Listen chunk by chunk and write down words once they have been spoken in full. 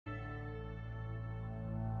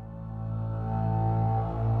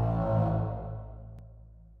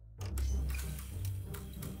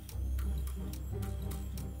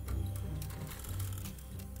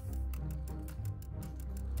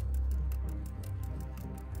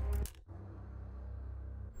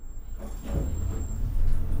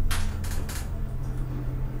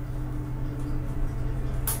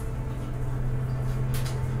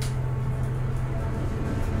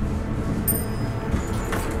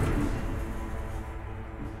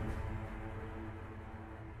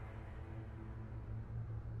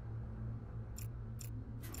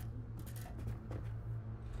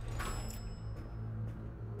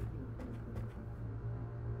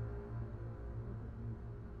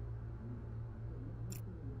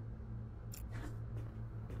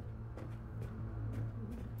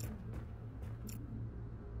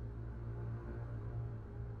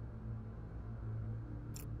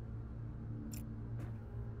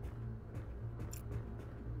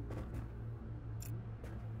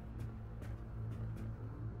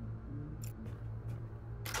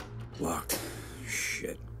Locked.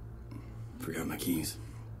 Shit. Forgot my keys.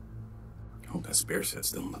 Hope that spare set's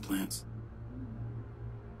still in the plants.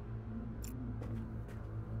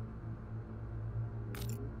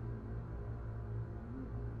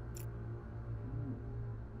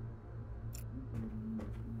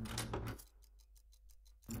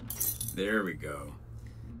 There we go.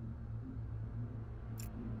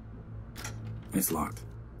 It's locked.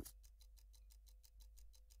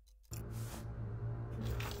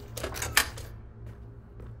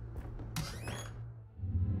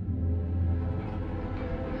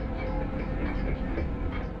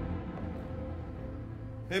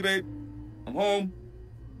 Hey, babe. I'm home.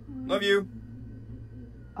 Love you.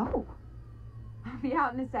 Oh. I'll be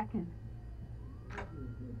out in a second.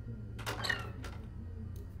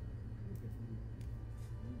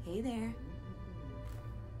 Hey there.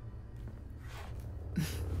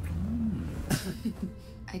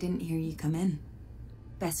 I didn't hear you come in.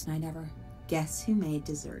 Best night ever. Guess who made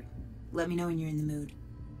dessert? Let me know when you're in the mood.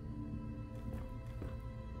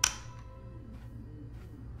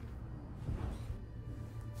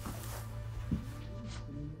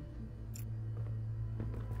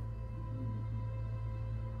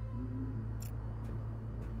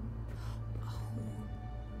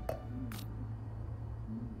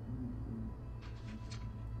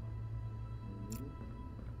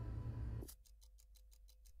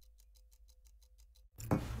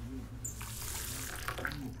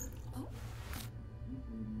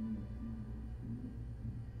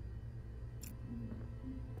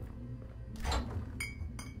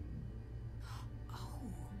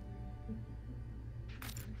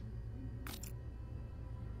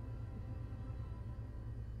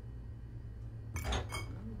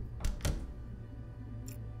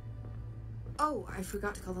 Oh, I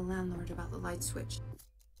forgot to call the landlord about the light switch.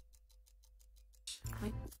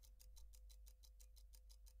 Might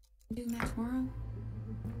do that tomorrow?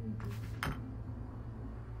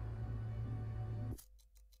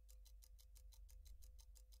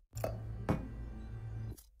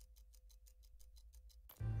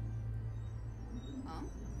 Huh?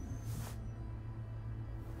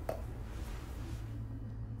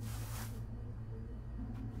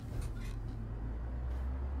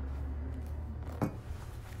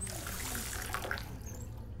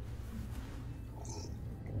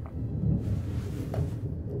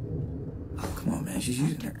 Come on, man. She's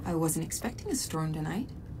using her. I wasn't expecting a storm tonight.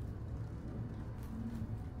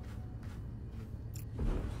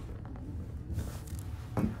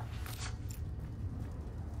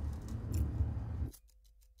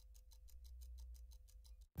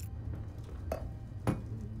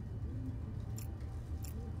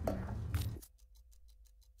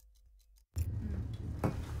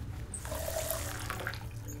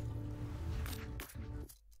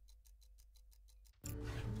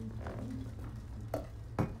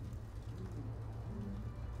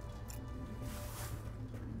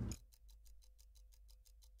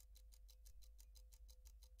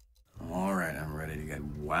 All right, I'm ready to get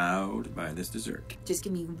wowed by this dessert. Just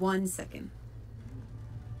give me 1 second.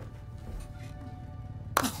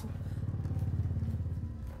 Oh.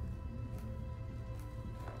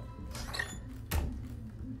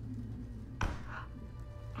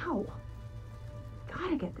 Ow.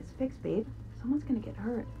 Gotta get this fixed, babe. Someone's gonna get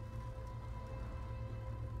hurt.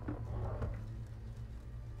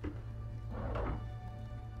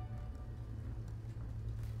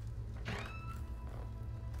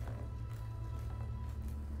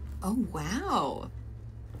 Oh, wow.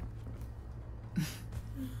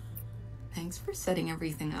 Thanks for setting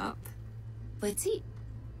everything up. Let's eat.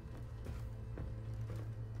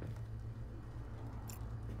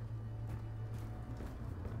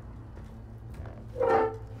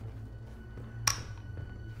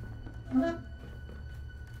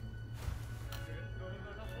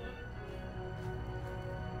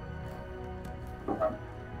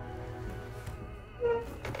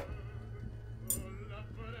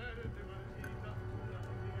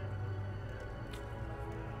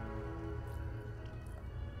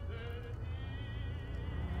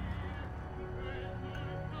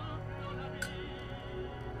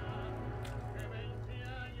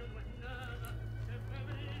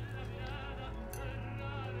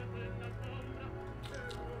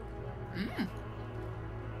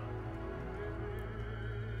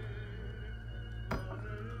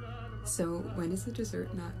 So, when is the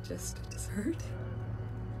dessert not just a dessert?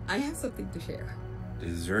 I have something to share.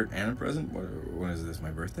 Dessert and a present? When is this,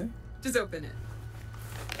 my birthday? Just open it.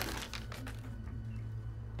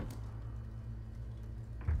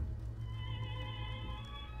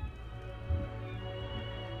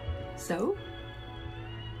 So?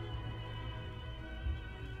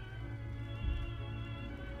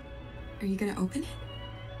 Are you gonna open it?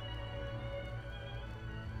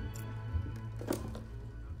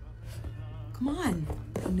 Come on.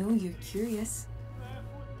 I know you're curious.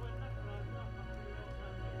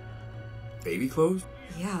 Baby clothes?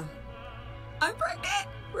 Yeah. I'm pregnant!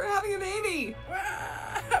 We're having a baby!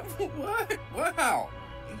 What? Wow.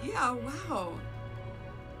 Yeah, wow.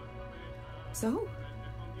 So,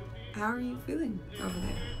 how are you feeling over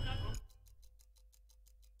there?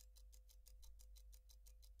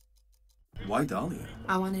 Why Dahlia?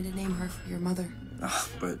 I wanted to name her for your mother.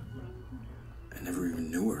 But I never even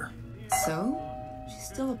knew her. So? She's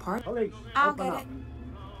still a part. Police, I'll open get up. it.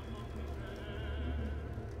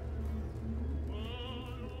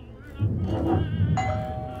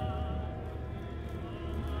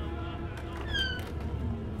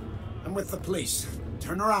 I'm with the police.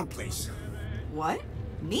 Turn around, please. What?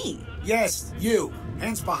 Me? Yes, you.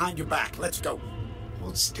 Hands behind your back. Let's go.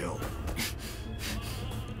 Hold still.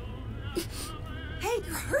 Hey,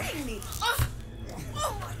 you're hurting me!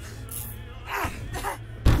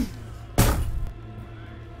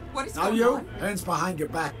 What is Now going you. on? Hands behind your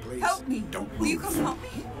back, please. Help me! Don't Will you move. come help me?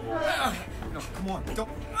 No, come on. Don't.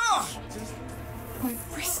 My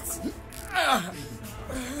wrists. I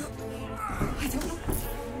don't know.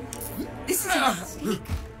 This is a mistake.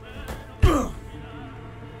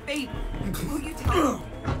 Babe, will you tell me?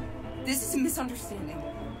 This is a misunderstanding.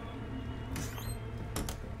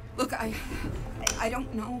 Look, I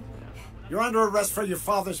don't know. You're under arrest for your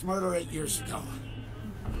father's murder 8 years ago.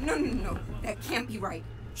 No. That can't be right.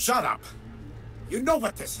 Shut up. You know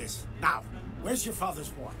what this is. Now, where's your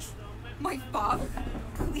father's watch? My father?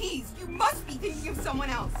 Please, you must be thinking of someone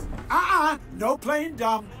else. No playing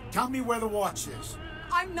dumb. Tell me where the watch is.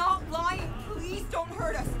 I'm not lying. Please don't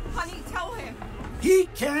hurt us. Honey, tell him. He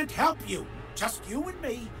can't help you. Just you and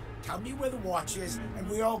me. Tell me where the watch is, and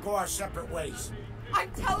we all go our separate ways. I'm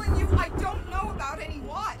telling you, I don't know about any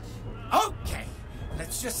watch. Okay,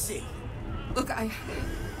 let's just see. Look, I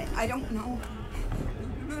don't know.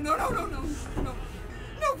 No,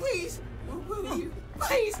 please. Will you?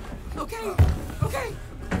 Please. Okay.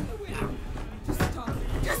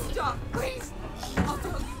 Just stop, please. I'll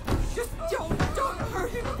tell you. Just don't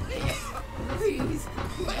hurt him. Please.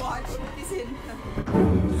 The watch is in.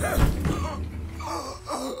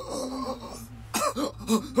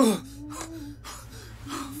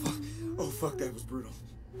 Oh, fuck, that was brutal.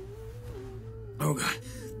 Oh, God.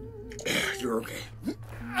 You're okay.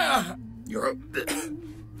 You're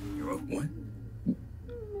what?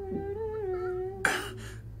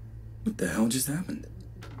 What the hell just happened?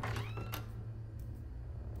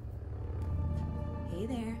 Hey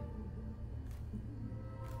there.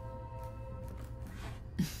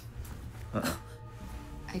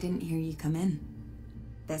 I didn't hear you come in.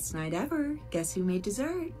 Best night ever. Guess who made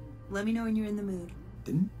dessert? Let me know when you're in the mood.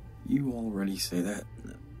 Didn't you already say that?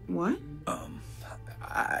 What?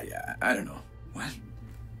 I don't know. What?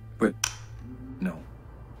 But, no.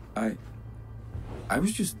 I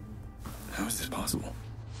was just... How is this possible?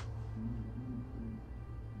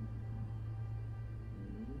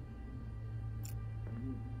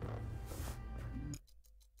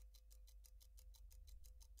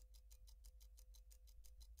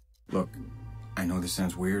 Look, I know this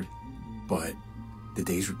sounds weird, but the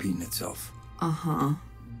day's repeating itself. Uh-huh.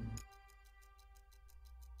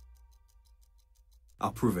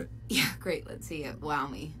 I'll prove it. Yeah, great. Let's see it. Wow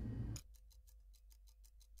me.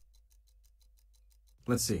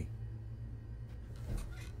 Let's see.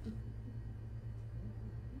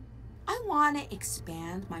 I want to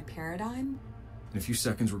expand my paradigm. In a few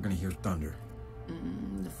seconds, we're gonna hear thunder.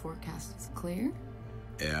 The forecast is clear.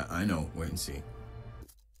 Yeah, I know. Wait and see.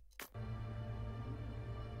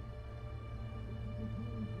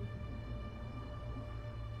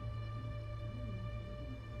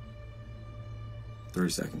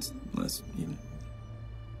 $30 seconds, less even.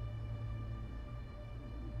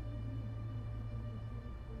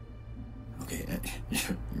 Okay,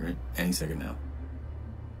 you're right. Any second now.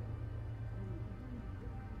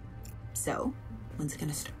 So, when's it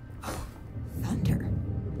gonna start? Oh, thunder.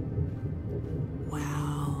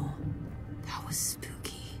 Wow. That was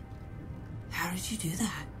spooky. How did you do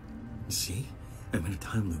that? See? I'm in a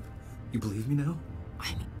time loop. You believe me now?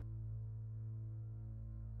 I mean...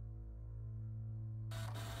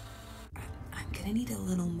 I'm gonna need a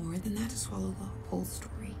little more than that to swallow the whole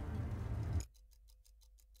story.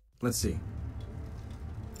 Let's see.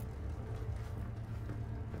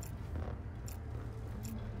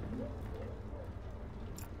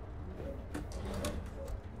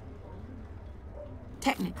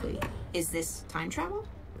 Technically, is this time travel?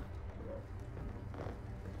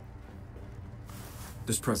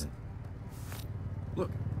 This present.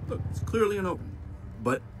 Look, Look, it's clearly unopened.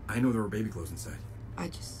 But I know there were baby clothes inside. I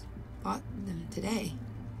just bought them today.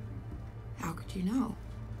 How could you know?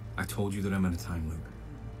 I told you that I'm in a time loop.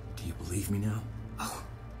 Do you believe me now? Oh,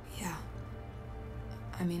 yeah.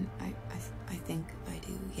 I mean, I think I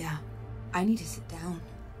do, yeah. I need to sit down.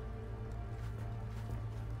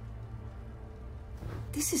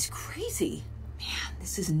 This is crazy. Man,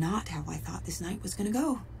 this is not how I thought this night was gonna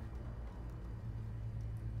go.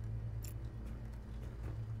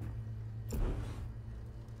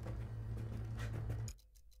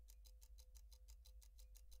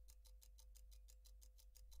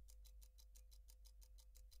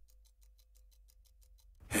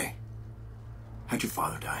 Hey, how'd your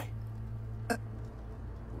father die?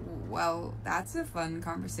 Well, that's a fun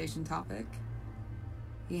conversation topic.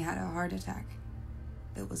 He had a heart attack.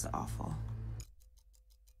 It was awful.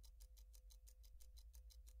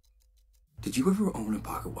 Did you ever own a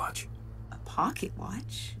pocket watch? A pocket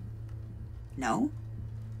watch? No.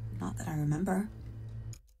 Not that I remember.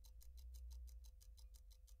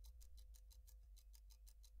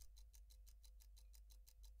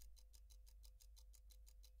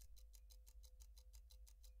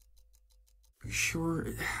 Are you sure?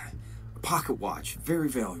 A pocket watch, very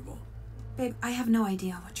valuable. Babe, I have no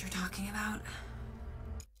idea what you're talking about.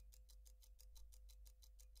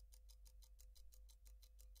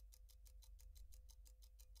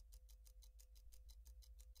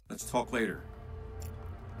 Let's talk later.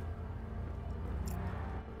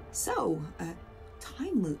 So,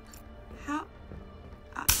 time loop. How?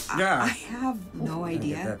 Yeah. I have no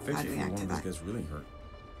idea Get that how to fixed react before to one of us that. gets really hurt.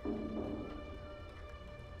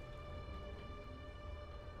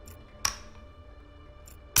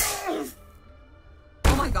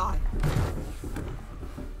 Oh my god.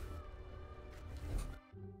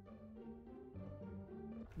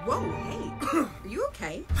 Whoa, hey. Are you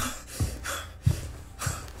okay?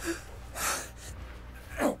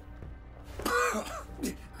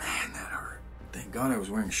 Man, that hurt. Thank God I was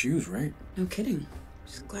wearing shoes, right? No kidding.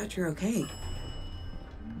 Just glad you're okay.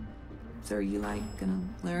 So are you, like, gonna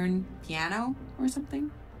learn piano or something?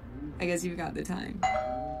 I guess you've got the time.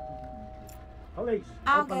 Police,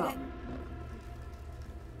 I'll open get up. it.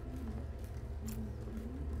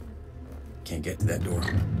 Can't get to that door.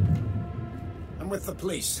 I'm with the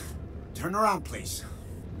police. Turn around, please.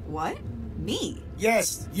 What? Me?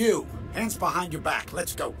 Yes, you. Hands behind your back.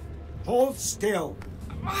 Let's go. Hold still.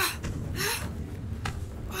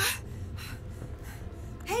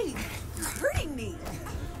 Hey, you're hurting me.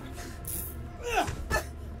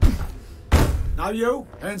 Now you.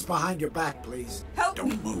 Hands behind your back, please. Help me.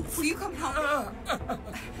 Don't move. Will you come help me?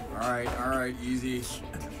 All right, easy.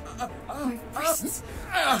 My wrists.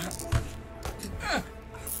 I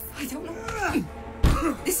don't know.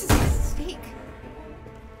 This is a mistake.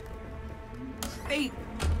 Babe,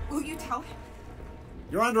 will you tell him?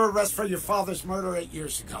 You're under arrest for your father's murder 8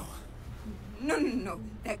 years ago. No.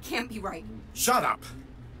 That can't be right. Shut up.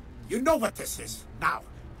 You know what this is. Now,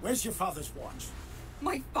 where's your father's watch?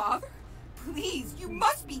 My father? Please, you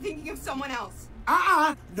must be thinking of someone else.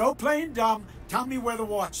 No playing dumb. Tell me where the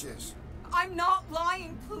watch is. I'm not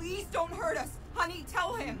lying. Please don't hurt us. Honey,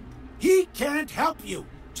 tell him. He can't help you.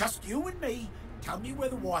 Just you and me. Tell me where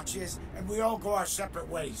the watch is, and we all go our separate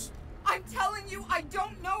ways. I'm telling you, I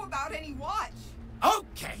don't know about any watch.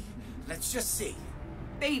 Okay, let's just see.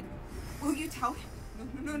 Babe, will you tell him?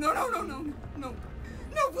 No,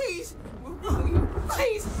 please. Will you?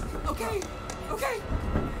 Please. Okay.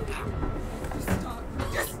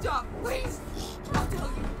 Just stop, please. I'll tell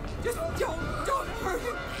you. Just don't hurt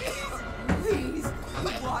him. Please.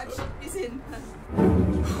 The watch is in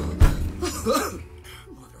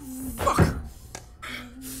Motherfucker!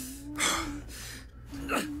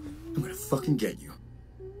 I'm gonna fucking get you.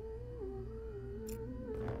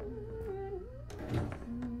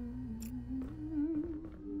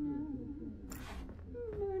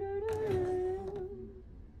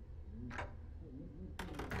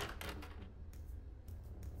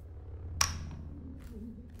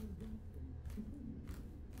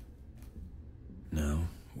 Now,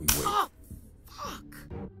 we wait. Oh, fuck.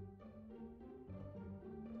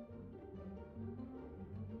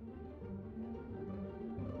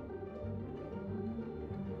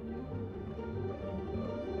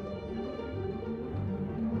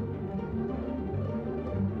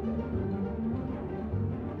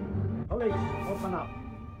 Police, open up.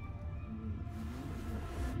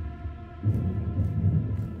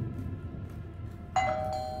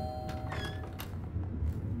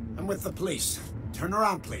 I'm with the police. Turn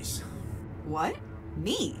around, please. What?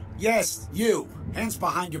 Me? Yes, you. Hands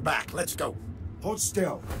behind your back. Let's go. Hold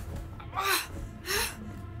still.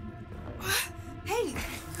 Hey, you're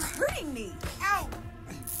me. Ow!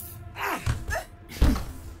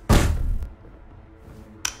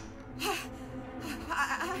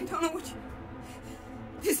 I don't know what you...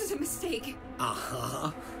 This is a mistake.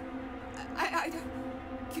 Uh-huh. I don't...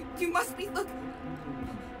 You must be... Look...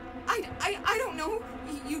 I don't know.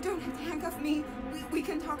 You don't have to handcuff me. We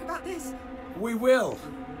can talk about this. We will.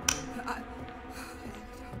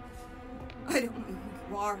 I don't know who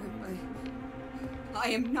you are, but I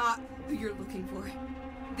am not who you're looking for.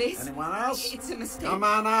 This... Anyone else? It's a mistake. Come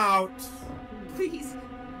on out. Please.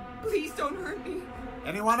 Please don't hurt me.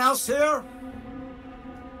 Anyone else here?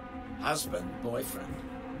 Husband, boyfriend,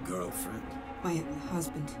 girlfriend? My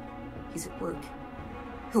husband. He's at work.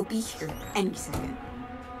 He'll be here any second.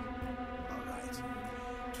 All right.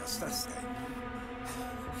 Just us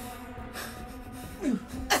then.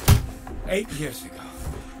 8 years ago.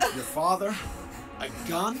 Your father? A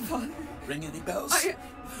gun? Father? Ring any bells?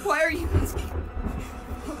 Why are you asking?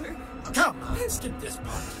 Father? Come on, skip this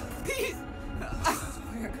part. Please! I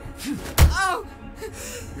swear. Oh!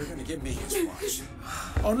 You're gonna give me his watch.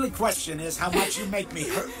 Only question is how much you make me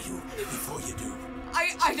hurt you before you do.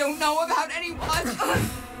 I don't know about any watch.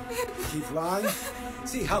 Keep lying?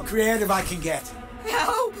 See how creative I can get.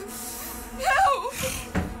 Help!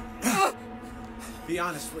 Help! Be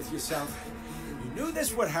honest with yourself. You knew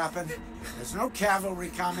this would happen. There's no cavalry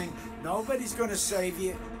coming. Nobody's gonna save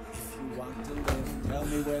you. If you want to live, tell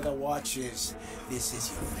me where the watch is. This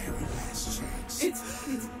is your very last chance.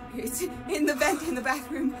 It's in the vent in the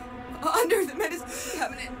bathroom. Under the medicine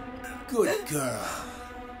cabinet. Good girl.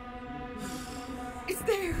 It's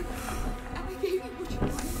there. I gave you what you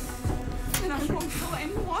wanted. And I won't tell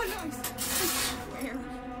anyone. I swear.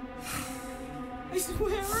 I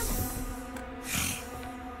swear.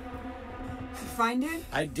 You find it?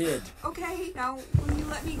 I did. Okay, now will you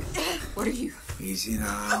let me... What are you? Easy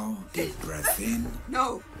now. Deep breath in.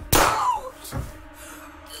 No.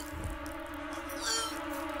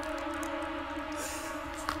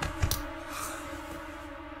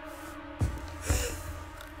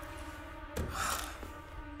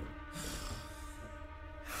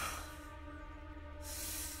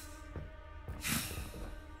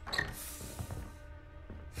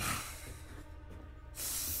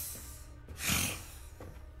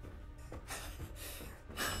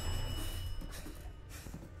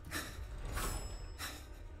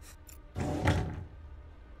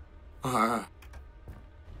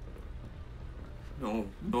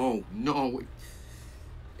 No! No.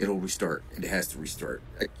 It'll restart. It has to restart.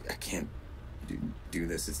 I can't do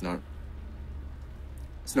this. It's not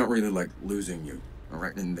really like losing you, all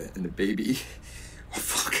right? And the baby. Oh,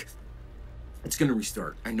 fuck. It's gonna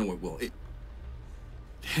restart. I know it will. It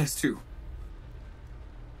has to.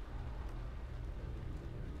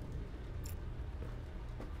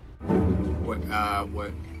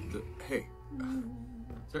 What? Hey.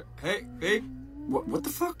 Sir, hey, babe. What the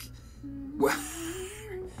fuck? What?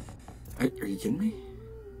 Are you kidding me?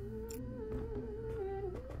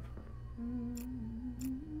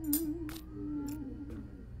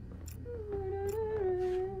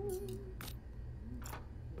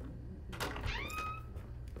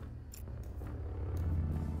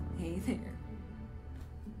 Hey there.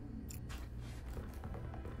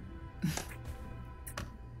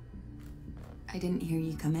 I didn't hear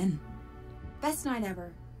you come in. Best night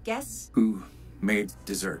ever. Guess? Who made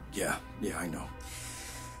dessert? Yeah, I know.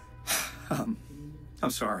 I'm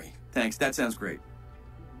sorry. Thanks. That sounds great.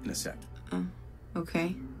 In a sec.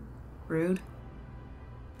 Okay. Rude.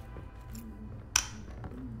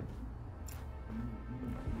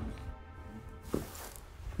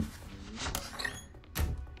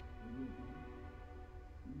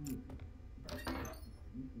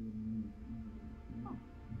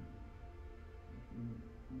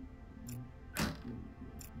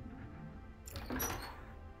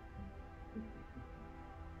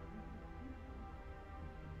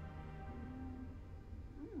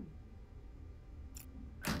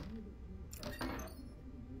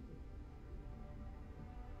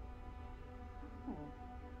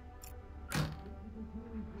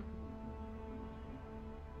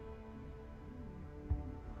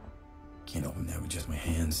 Can't open that with just my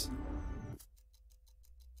hands.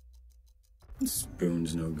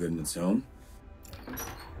 Spoon's no good in its own.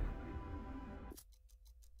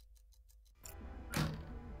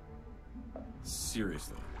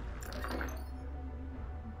 Seriously.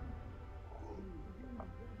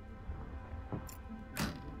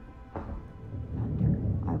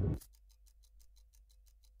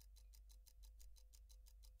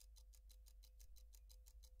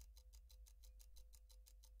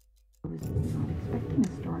 I was not expecting a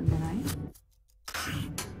storm tonight.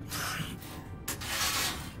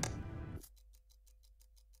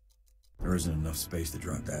 There isn't enough space to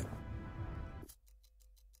drop that.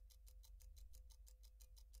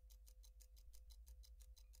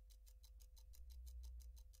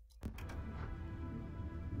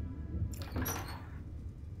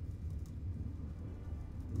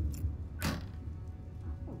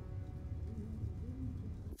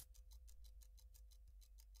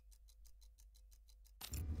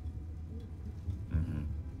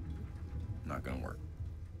 Not gonna work.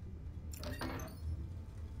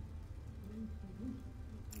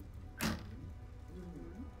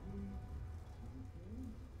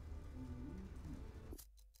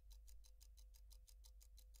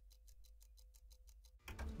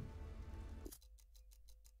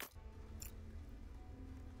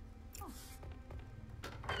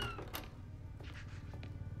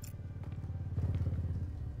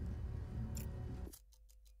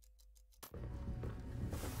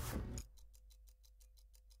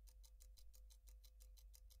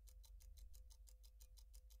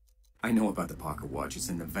 I know about the pocket watch. It's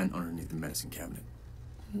in the vent underneath the medicine cabinet.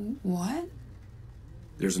 What?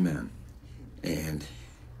 There's a man, and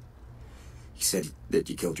he said that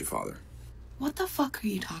you killed your father. What the fuck are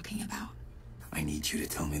you talking about? I need you to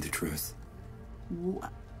tell me the truth.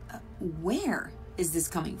 Where is this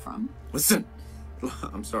coming from? Listen,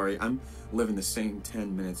 I'm sorry. I'm living the same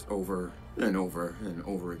 10 minutes over and over and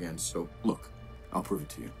over again. So, look, I'll prove it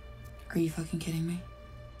to you. Are you fucking kidding me?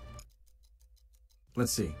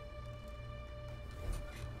 Let's see.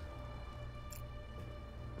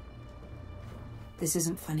 This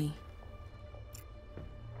isn't funny.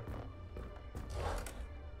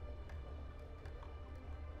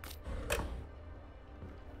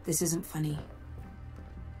 This isn't funny.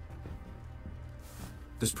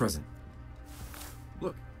 This present.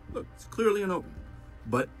 Look, it's clearly unopened.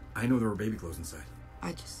 But I know there were baby clothes inside.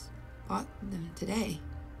 I just bought them today.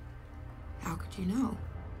 How could you know?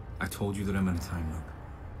 I told you that I'm in a time loop.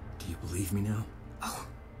 Do you believe me now? Oh,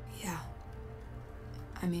 yeah.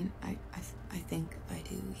 I mean, I think I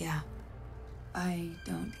do, yeah. I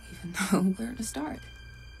don't even know where to start.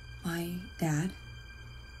 My dad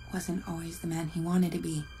wasn't always the man he wanted to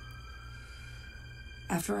be.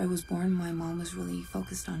 After I was born, my mom was really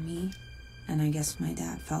focused on me, and I guess my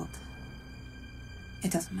dad felt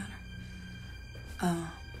it doesn't matter.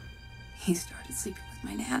 He started sleeping with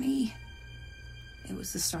my nanny. It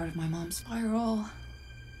was the start of my mom's spiral.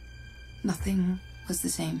 Nothing was the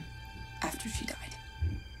same after she died.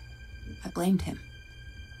 I blamed him.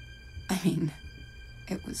 I mean,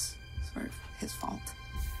 it was sort of his fault.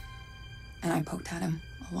 And I poked at him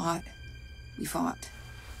a lot. We fought.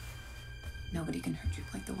 Nobody can hurt you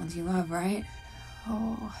like the ones you love, right?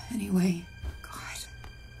 Oh, anyway, God.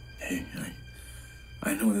 Hey,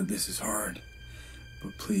 I know that this is hard,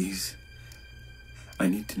 but please, I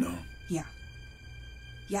need to know.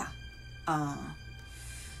 Yeah.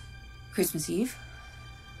 Christmas Eve,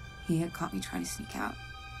 he had caught me trying to sneak out,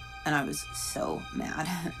 and I was so mad.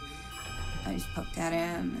 I just poked at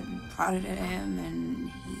him and prodded at him, and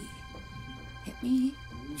he hit me.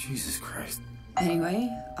 Jesus Christ. Anyway,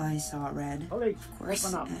 I saw red, Police, of course,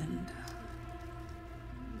 open up. and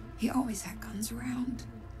he always had guns around.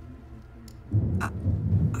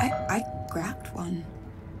 I grabbed one,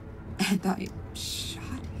 and I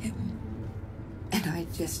shot him, and I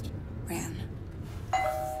just ran.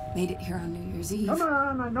 Made it here on New Year's Eve. Come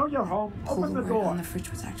on, I know you're home. Open the Polaroid door. on the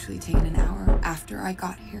fridge was actually taken an hour after I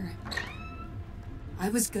got here. I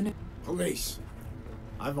was gonna... Police,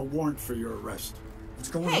 I have a warrant for your arrest. What's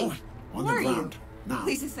going Hey, on? On who the are you? ground. Now,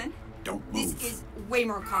 Please listen. don't move. This is way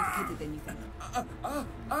more complicated than you think.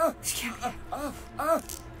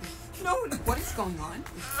 No, what is going on?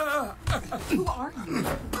 Who are you?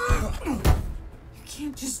 You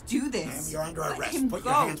can't just do this. Ma'am, you're under Let arrest. him Put go.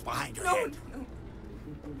 your hands behind your head. No.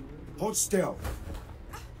 Hold still.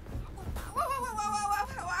 Whoa.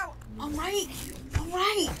 All right.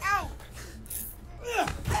 Ow.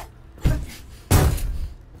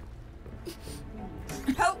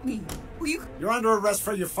 Help me. Will you? You're under arrest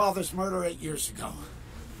for your father's murder 8 years ago.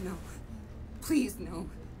 No. Please, no.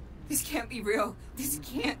 This can't be real. This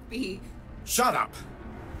can't be. Shut up.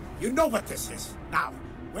 You know what this is. Now,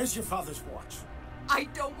 where's your father's watch? I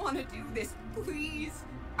don't want to do this. Please.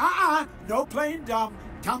 No playing dumb.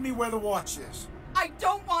 Tell me where the watch is. I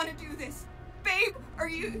don't want to do this. Babe, are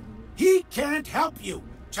you... He can't help you.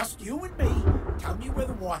 Just you and me. Tell me where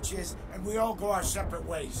the watch is, and we all go our separate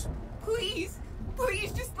ways. Please,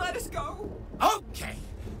 just let us go. Okay,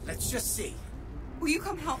 let's just see. Will you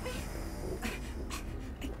come help me?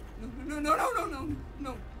 No,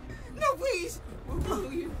 please.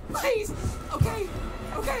 Will you? Please. Okay.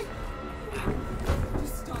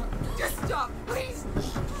 Just stop. Just stop, please.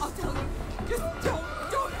 I'll tell you. Just don't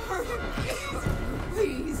hurt him, please.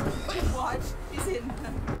 Please. Watch. He's in.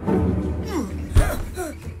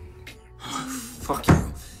 Fuck you.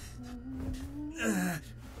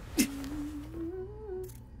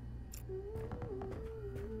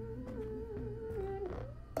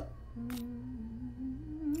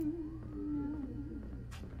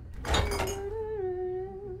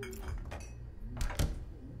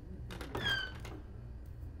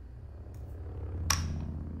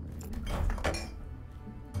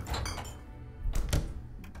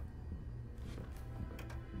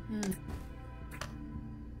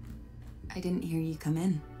 I didn't hear you come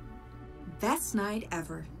in. Best night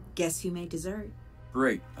ever. Guess who made dessert?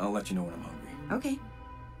 Great. I'll let you know when I'm hungry. Okay.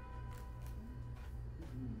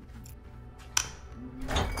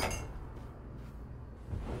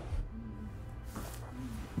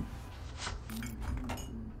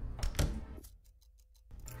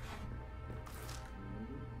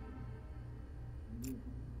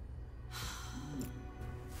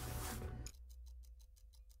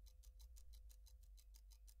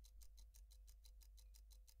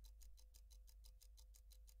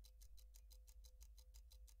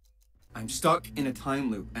 I'm stuck in a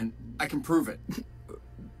time loop, and I can prove it.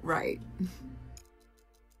 Right.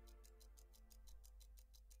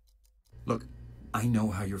 Look, I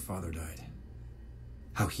know how your father died.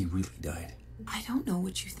 How he really died. I don't know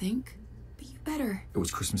what you think, but you better. It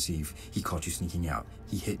was Christmas Eve. He caught you sneaking out.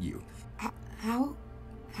 He hit you. How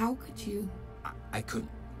could you? I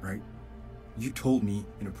couldn't, right? You told me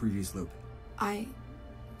in a previous loop. What?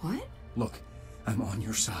 Look, I'm on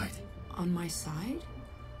your side. On my side?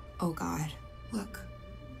 Oh God, look,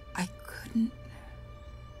 I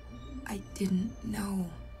didn't know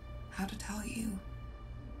how to tell you.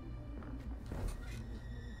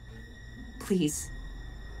 Please,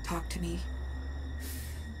 talk to me.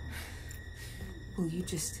 Will you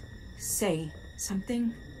just say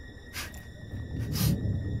something?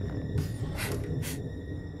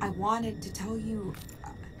 I wanted to tell you,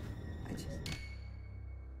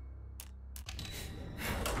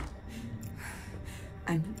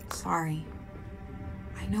 I'm sorry.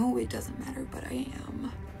 I know it doesn't matter, but I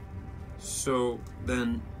am. So,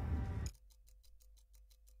 then...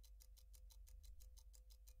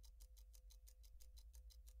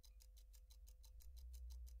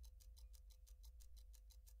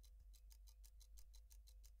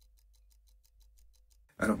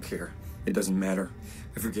 I don't care. It doesn't matter.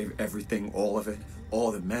 I forgave everything, all of it.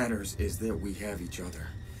 All that matters is that we have each other.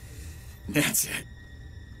 That's it.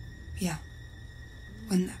 Yeah.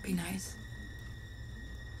 Wouldn't that be nice?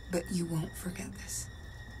 But you won't forget this.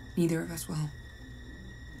 Neither of us will.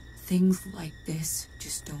 Things like this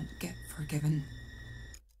just don't get forgiven.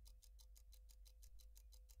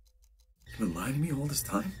 You've been lying to me all this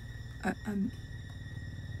time?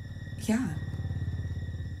 Yeah.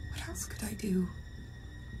 What else could I do?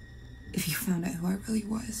 If you found out who I really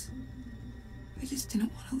was. I just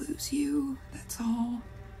didn't want to lose you, that's all.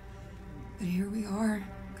 But here we are.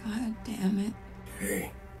 God damn it.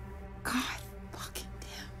 Hey. God fucking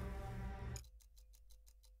damn.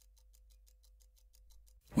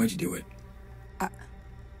 Why'd you do it? I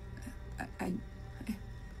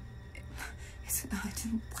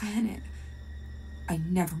didn't plan it. I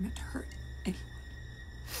never meant to hurt anyone.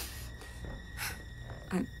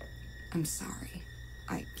 I'm sorry.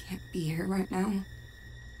 I can't be here right now.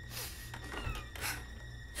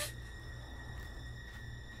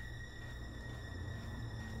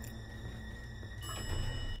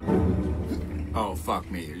 Oh, fuck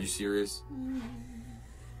me. Are you serious?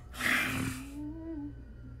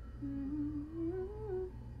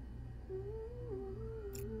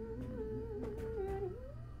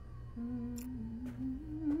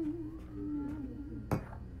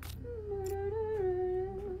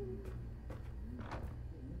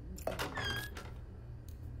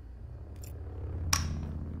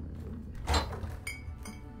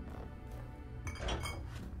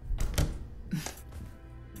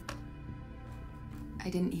 I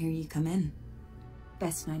didn't hear you come in.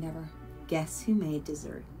 Best night ever. Guess who made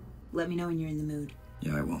dessert? Let me know when you're in the mood.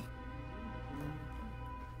 Yeah, I will.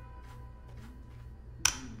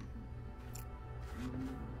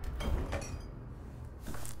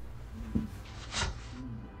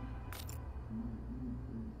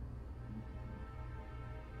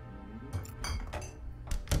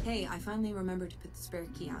 Hey, I finally remembered to put the spare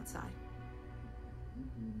key outside.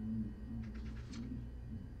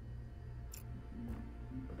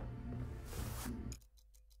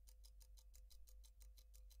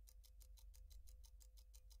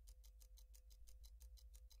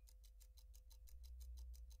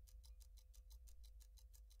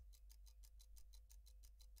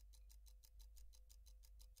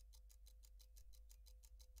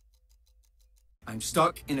 I'm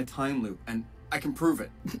stuck in a time loop, and I can prove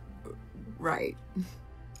it. Right.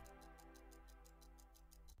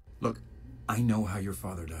 Look, I know how your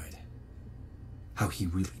father died. How he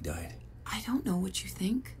really died. I don't know what you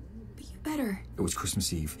think, but you better. It was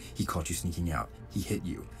Christmas Eve. He caught you sneaking out. He hit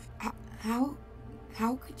you. How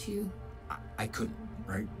could you? I couldn't,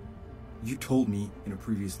 right? You told me in a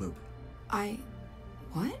previous loop.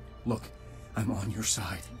 What? Look, I'm on your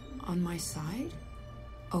side. On my side?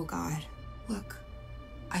 Oh God. Look,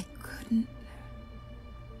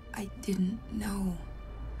 I didn't know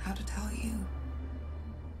how to tell you.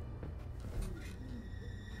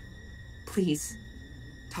 Please,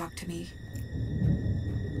 talk to me.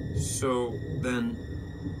 So, then...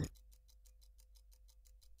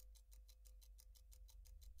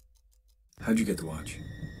 How'd you get the watch?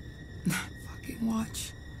 That fucking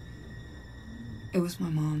watch. It was my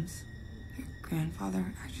mom's. Her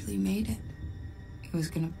grandfather actually made it. It was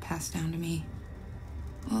gonna pass down to me.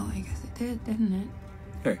 Well, I guess it did, didn't it?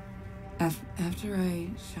 Hey. After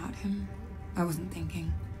I shot him, I wasn't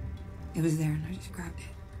thinking. It was there and I just grabbed it.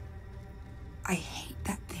 I hate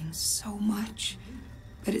that thing so much,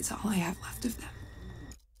 but it's all I have left of them.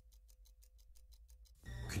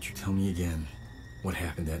 Could you tell me again what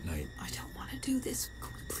happened that night? I don't want to do this.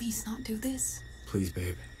 Could we please not do this? Please,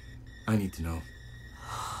 babe. I need to know.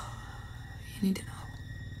 You need to know.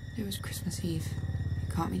 It was Christmas Eve.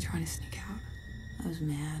 He caught me trying to sneak out. I was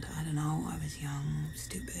mad. I don't know. I was young,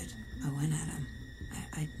 stupid. I went at him.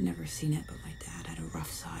 I'd never seen it, but my dad had a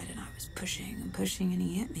rough side, and I was pushing and pushing, and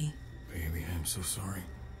he hit me. Baby, I'm so sorry.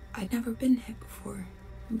 I'd never been hit before.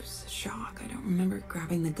 It was a shock. I don't remember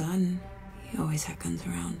grabbing the gun. He always had guns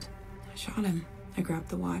around. I shot him. I grabbed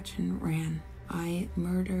the watch and ran. I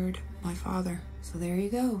murdered my father. So there you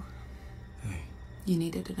go. Hey. You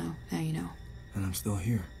needed to know. Now you know. And I'm still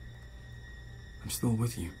here. I'm still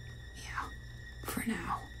with you. Yeah. For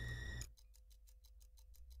now.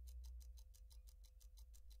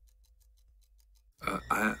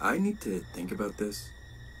 I need to think about this.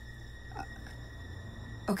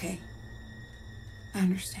 Okay. I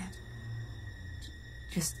understand.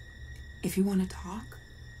 Just, if you want to talk,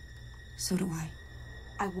 so do I.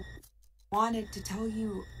 I wanted to tell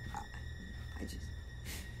you,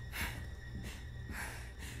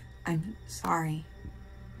 I'm sorry.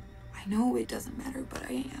 I know it doesn't matter, but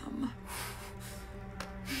I am.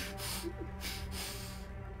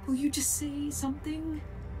 Will you just say something?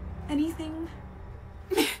 Anything?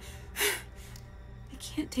 I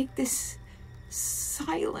can't take this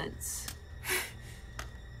silence.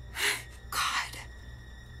 God.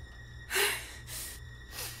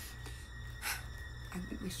 I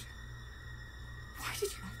wish. Why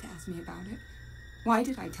did you have to ask me about it? Why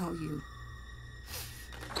did I tell you?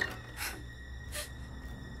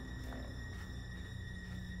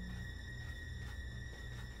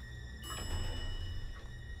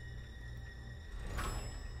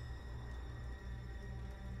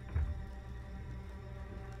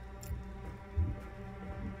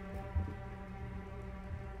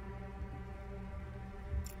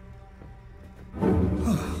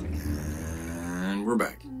 And we're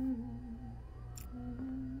back.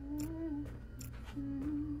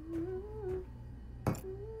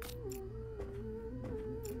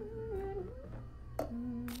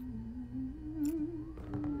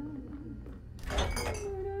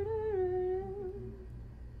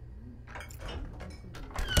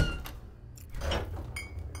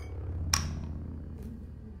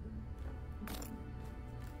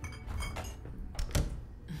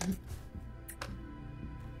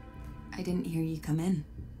 I didn't hear you come in.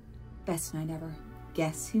 Best night ever.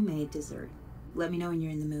 Guess who made dessert? Let me know when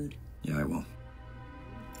you're in the mood. Yeah, I will.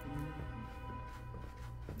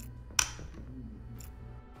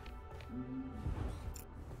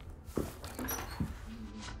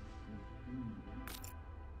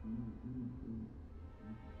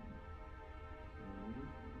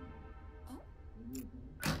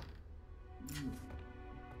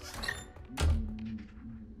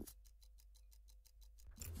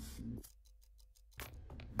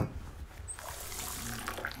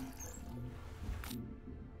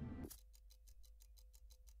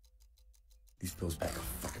 These pills pack a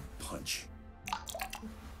fucking punch.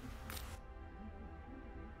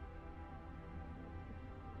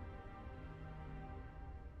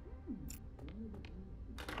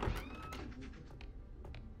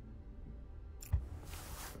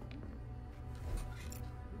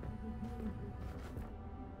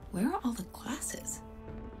 Where are all the glasses?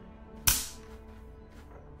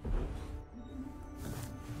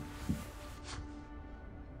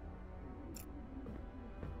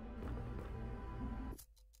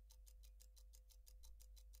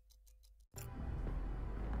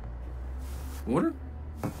 Water?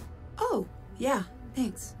 Oh, yeah,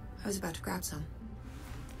 thanks. I was about to grab some.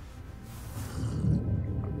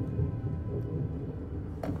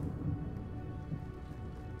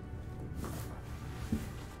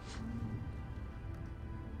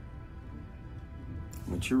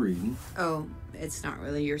 What you reading? Oh, it's not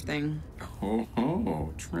really your thing.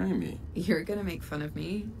 Oh, try me. You're gonna make fun of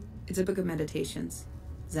me. It's a book of meditations.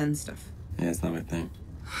 Zen stuff. Yeah, it's not my thing.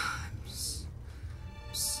 I'm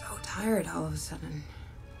so tired all of a sudden.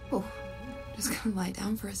 Oh, just gonna lie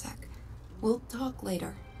down for a sec. We'll talk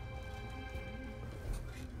later.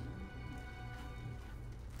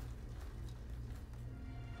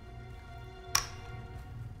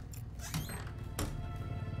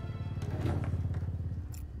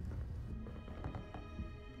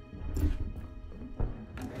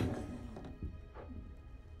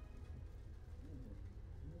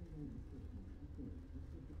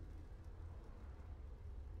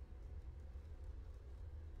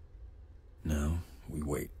 Now, we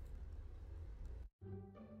wait.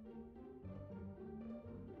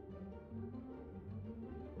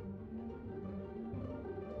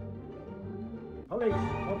 Police,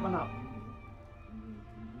 open up.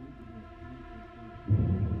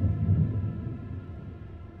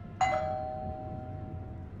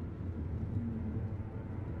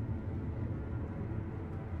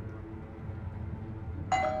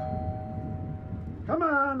 Come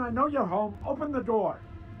on, I know you're home. Open the door.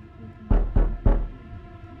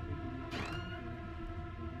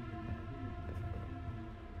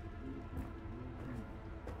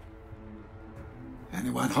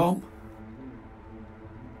 Anyone home?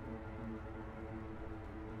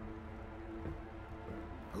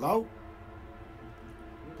 Hello?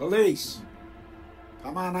 Police,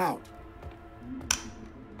 come on out.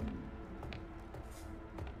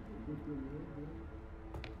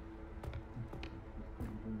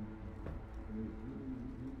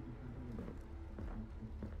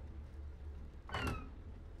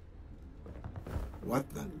 What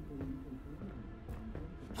the?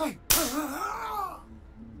 Hey!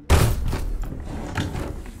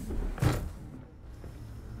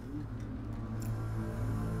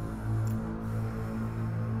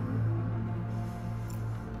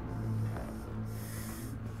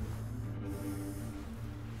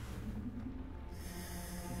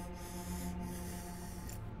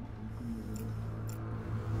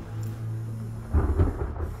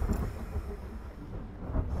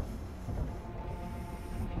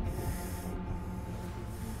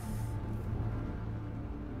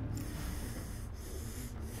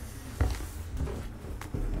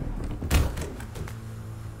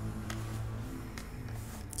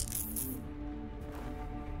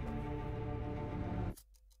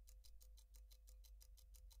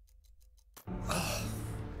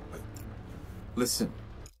 Listen.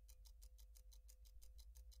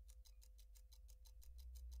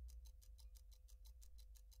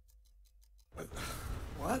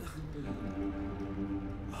 What?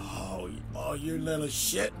 Oh, you little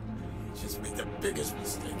shit. You just made the biggest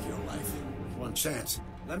mistake of your life. One chance.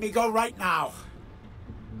 Let me go right now.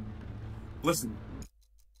 Listen.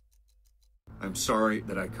 I'm sorry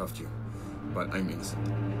that I cuffed you, but I'm innocent.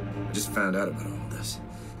 I just found out about all this.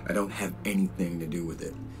 I don't have anything to do with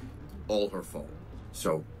it. All her fault.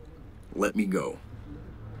 So, let me go.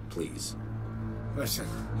 Please. Listen,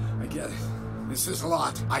 I get it. This is a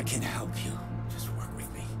lot. I can help you. Just work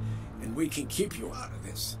with me, and we can keep you out of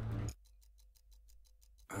this.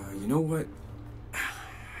 You know what?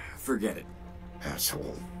 Forget it.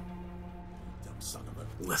 Asshole. Dumb son of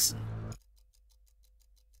a... Listen.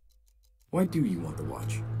 Why do you want the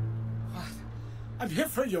watch? What? I'm here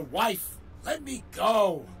for your wife. Let me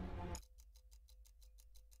go.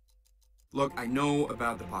 Look, I know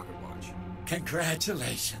about the pocket watch.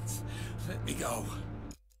 Congratulations. Let me go.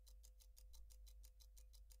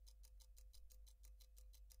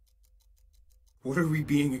 What are we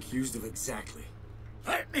being accused of exactly?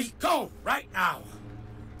 Let me go right now.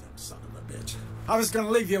 Dumb son of a bitch. I was gonna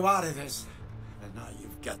leave you out of this. And now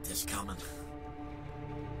you've got this coming.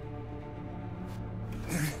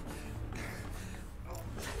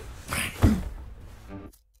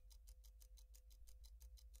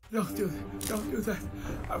 Don't do that. Don't do that.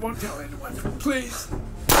 I won't tell anyone. Please.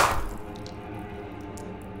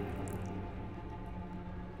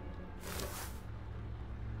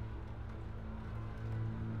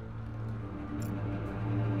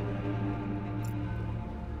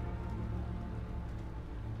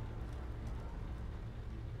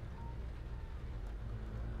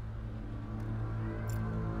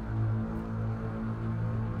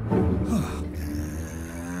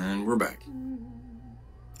 And we're back.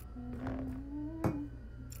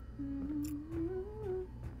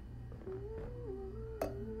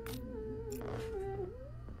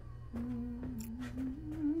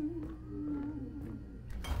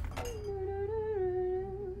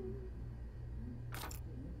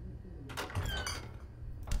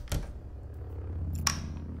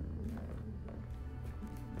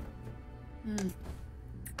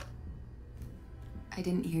 I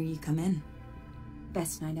didn't hear you come in.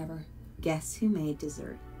 Best night ever. Guess who made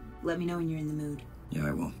dessert? Let me know when you're in the mood. Yeah,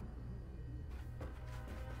 I will.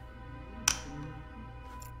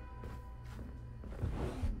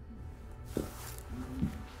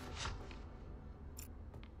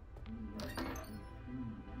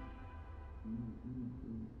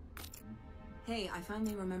 Hey, I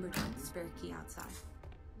finally remembered to put the spare key outside.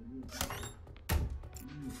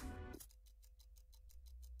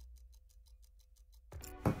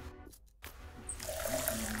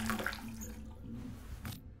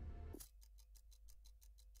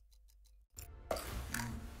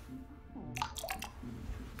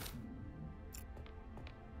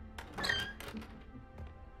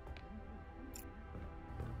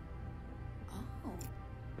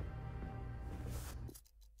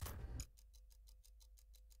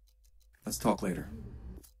 Let's talk later.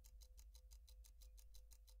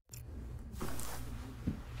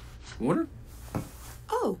 Water?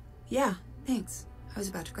 Oh, yeah, thanks. I was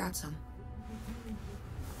about to grab some.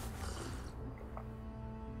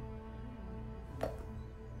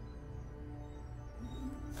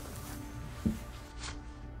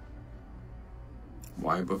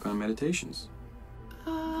 Why a book on meditations?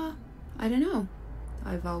 I don't know.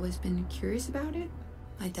 I've always been curious about it.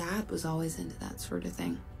 My dad was always into that sort of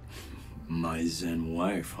thing. My Zen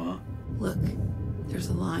wife, huh? Look, there's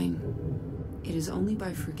a line. It is only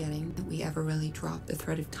by forgetting that we ever really drop the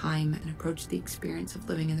thread of time and approach the experience of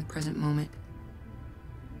living in the present moment.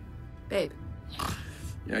 Babe.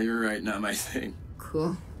 Yeah, you're right. Not my thing.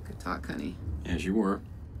 Cool. Good talk, honey. As you were.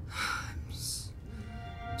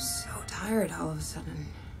 I'm so tired all of a sudden.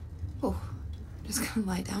 Oh, I'm just gonna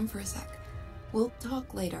lie down for a sec. We'll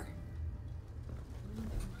talk later.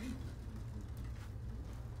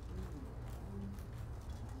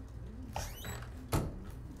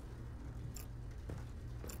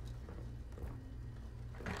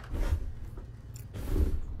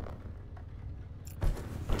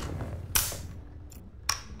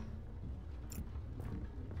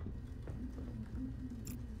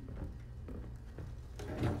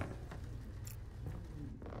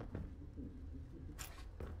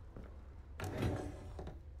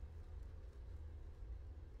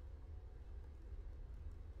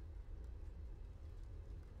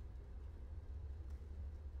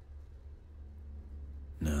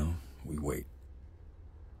 Now, we wait.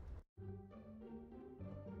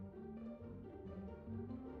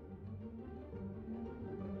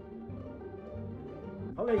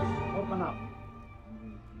 Police, open up.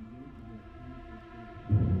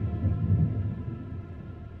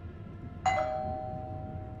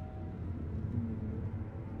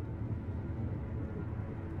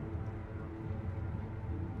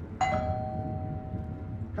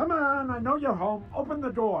 Come on, I know you're home. Open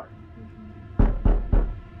the door.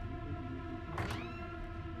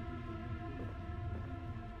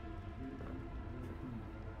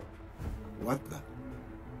 What the?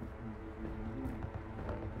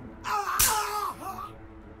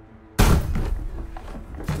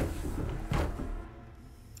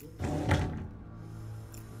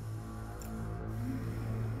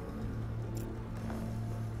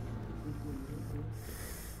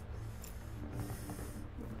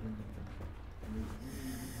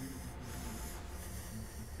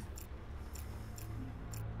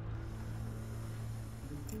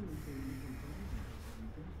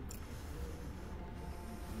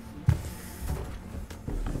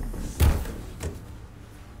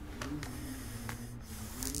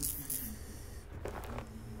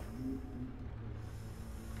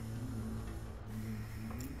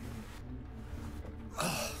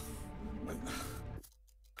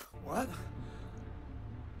 What?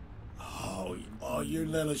 Oh, you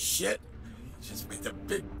little shit. You just made the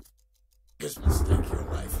biggest mistake of your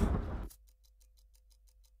life.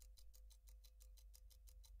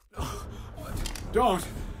 Oh, don't.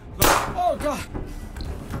 Oh, God.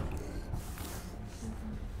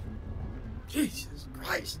 Jesus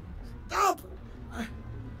Christ. Stop.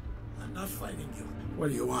 I'm not fighting you. What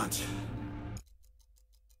do you want?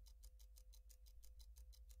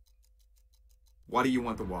 Why do you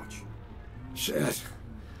want the watch? Shit.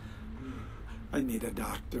 I need a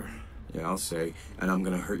doctor. Yeah, I'll say, and I'm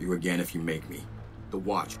gonna hurt you again if you make me. The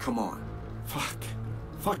watch, come on. Fuck.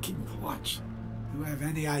 Fucking watch. You have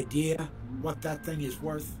any idea what that thing is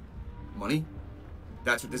worth? Money?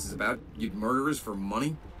 That's what this is about? You'd murderers for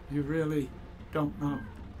money? You really don't know.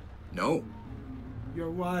 No. Your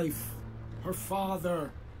wife, her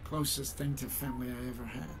father, closest thing to family I ever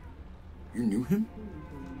had. You knew him?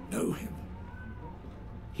 Knew him.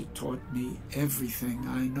 He taught me everything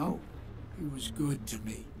I know. He was good to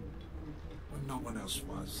me when no one else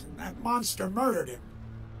was. And that monster murdered him.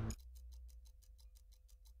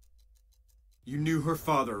 You knew her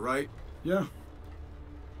father, right? Yeah.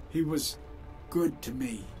 He was good to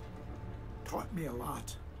me. Taught me a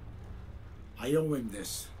lot. I owe him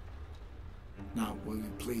this. Now, will you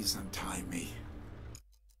please untie me?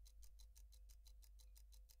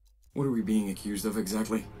 What are we being accused of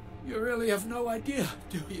exactly? You really have no idea,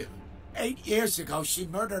 do you? 8 years ago, she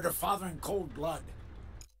murdered her father in cold blood.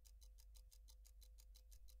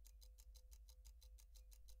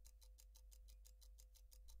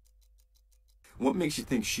 What makes you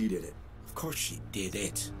think she did it? Of course she did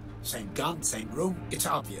it. Same gun, same room. It's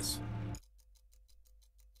obvious.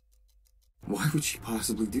 Why would she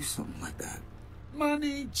possibly do something like that?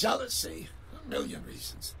 Money, jealousy, a million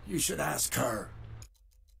reasons. You should ask her.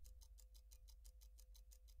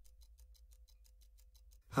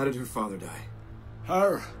 How did her father die?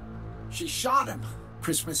 Her. She shot him.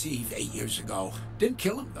 Christmas Eve 8 years ago. Didn't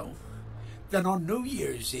kill him, though. Then on New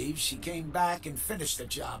Year's Eve, she came back and finished the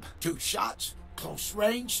job. 2 shots, close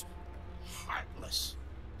range, heartless.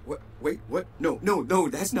 What? Wait, what? No,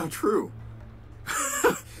 that's not true.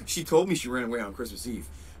 She told me she ran away on Christmas Eve.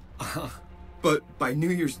 But by New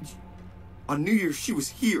Year's... On New Year's, she was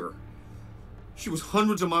here. She was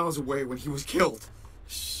hundreds of miles away when he was killed.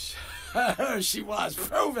 She was.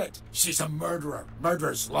 Prove it. She's a murderer.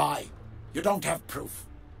 Murderers lie. You don't have proof.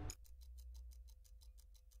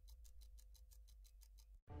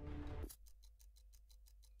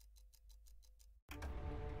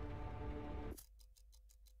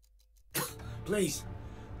 Please.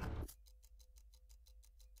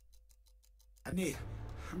 I'm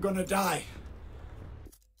gonna die.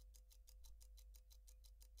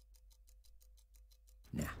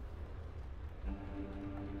 Nah.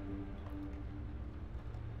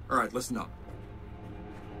 All right, listen up.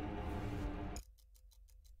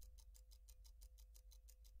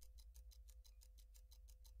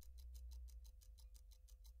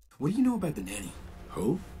 What do you know about the nanny?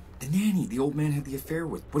 Who? The nanny the old man had the affair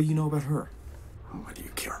with. What do you know about her? What do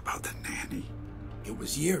you care about the nanny? It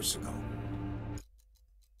was years ago.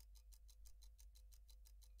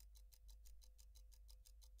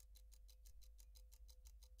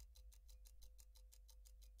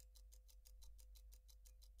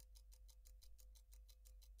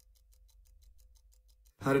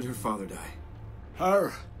 How did her father die?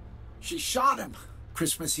 Her. She shot him.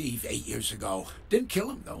 Christmas Eve 8 years ago. Didn't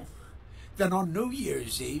kill him, though. Then on New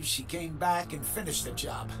Year's Eve, she came back and finished the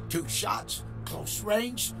job. 2 shots, close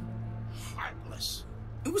range, heartless.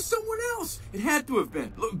 It was someone else. It had to have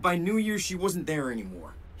been. Look, by New Year's, she wasn't there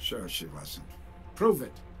anymore. Sure she wasn't. Prove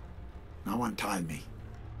it. Now untie me.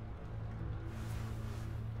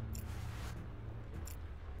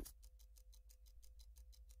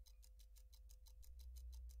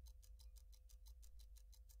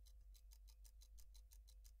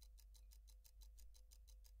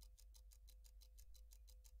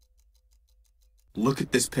 Look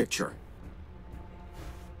at this picture.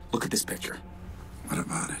 Look at this picture. What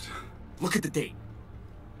about it? Look at the date.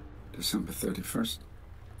 December 31st.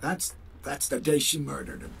 That's the day she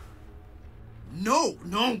murdered him. No.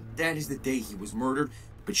 That is the day he was murdered,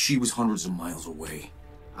 but she was hundreds of miles away.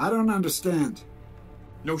 I don't understand.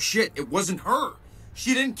 No shit, it wasn't her.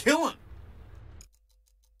 She didn't kill him.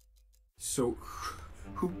 So,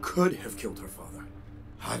 who could have killed her father?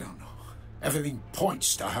 I don't know. Everything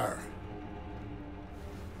points to her.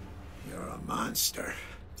 You're a monster.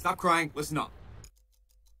 Stop crying, listen up.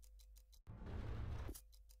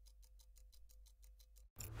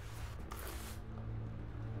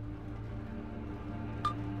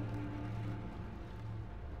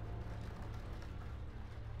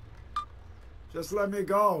 Just let me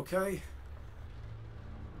go, okay?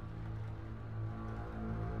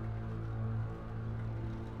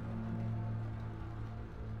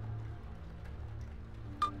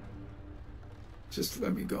 Just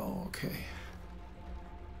let me go, okay?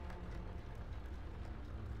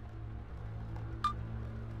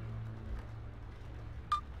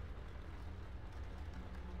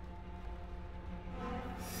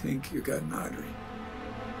 Think you got an artery.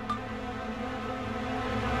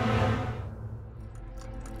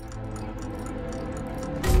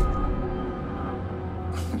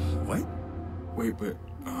 What? Wait, but...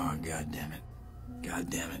 Oh, God damn it. God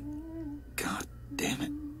damn it. God damn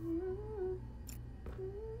it.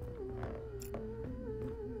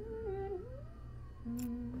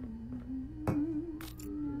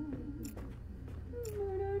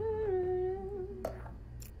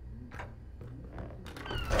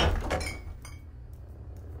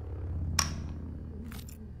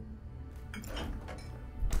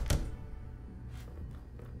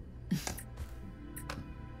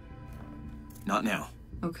 Not now.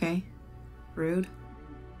 Okay. Rude.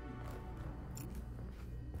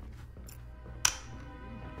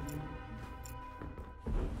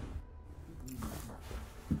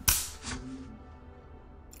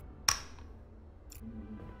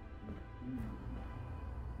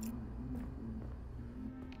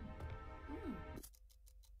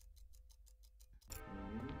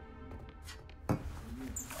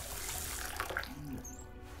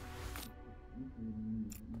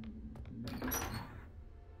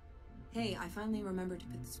 Hey, I finally remembered to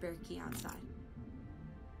put the spare key outside.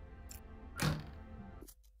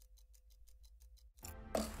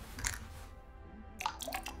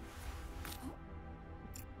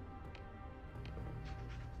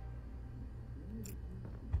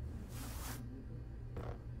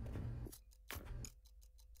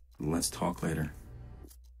 Let's talk later.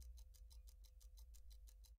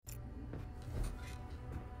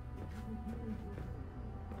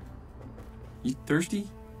 You thirsty?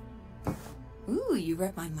 Ooh, you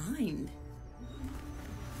read my mind.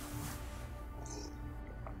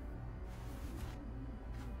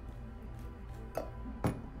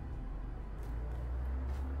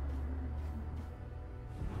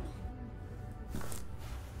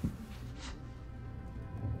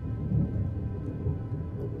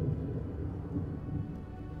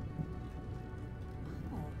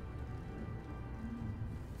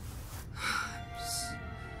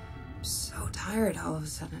 Tired all of a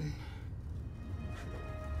sudden.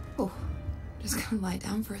 Oh, just gonna lie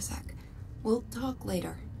down for a sec. We'll talk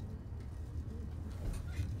later.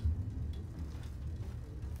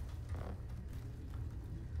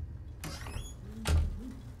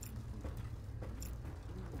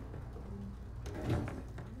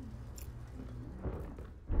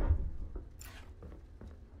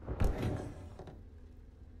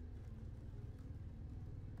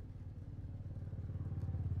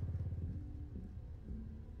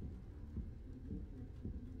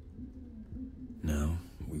 Now,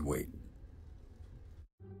 we wait.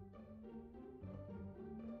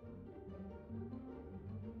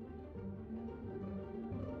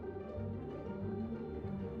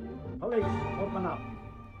 Police, open up.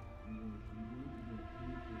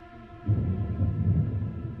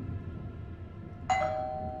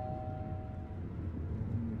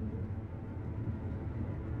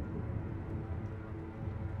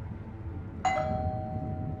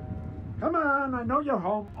 Come on, I know you're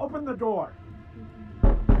home. Open the door.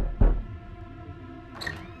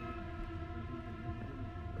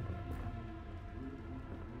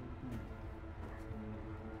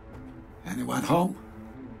 Anyone home?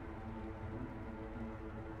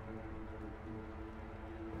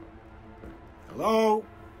 Hello?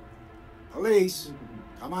 Police,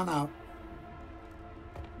 come on out.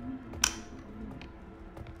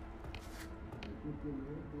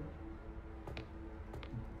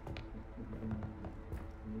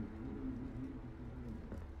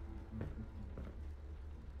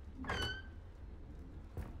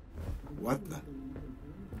 What the?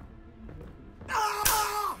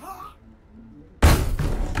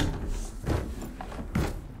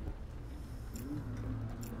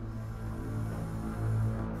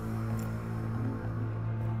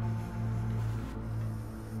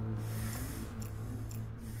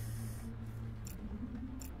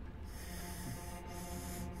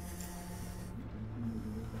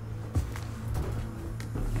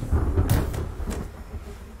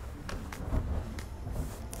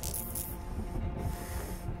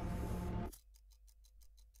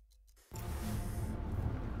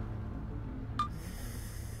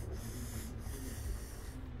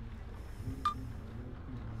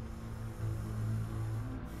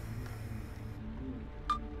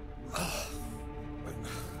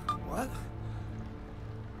 What?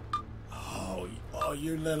 Oh,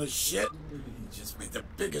 you little shit. You just made the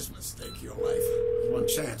biggest mistake of your life. One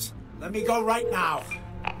chance. Let me go right now.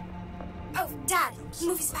 Oh, Dad, the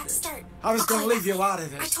movie's about to start. I was gonna leave you out of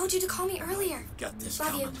this. I told you to call me earlier. Got this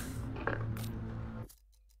Love coming. you.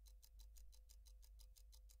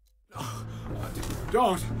 Oh,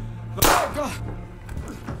 don't. Oh, God.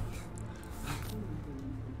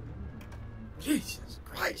 Jesus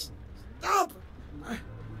Christ. Stop.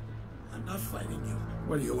 I'm not fighting you.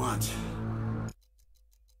 What do you want?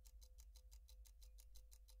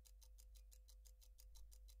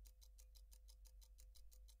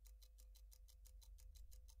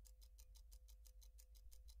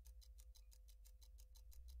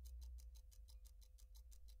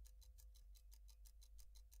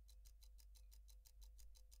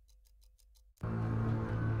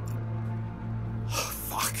 Oh,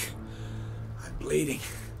 fuck. I'm bleeding.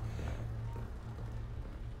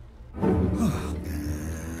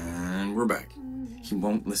 And we're back. He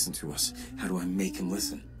won't listen to us. How do I make him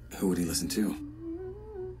listen? Who would he listen to?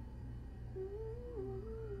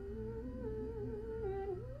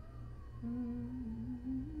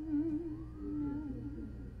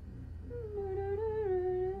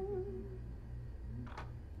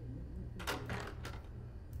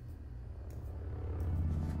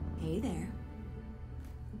 Hey there.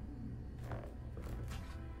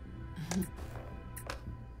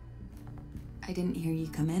 I didn't hear you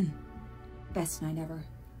come in. Best night ever.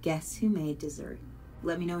 Guess who made dessert?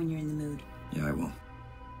 Let me know when you're in the mood. Yeah, I will.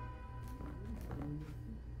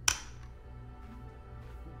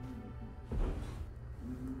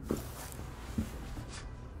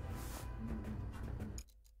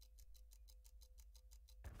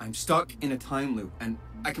 I'm stuck in a time loop, and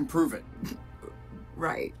I can prove it.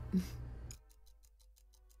 Right.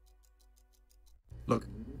 Look,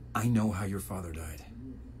 I know how your father died.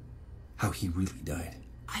 How he really died.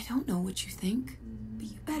 I don't know what you think, but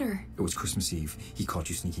you better. It was Christmas Eve. He caught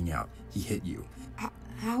you sneaking out. He hit you.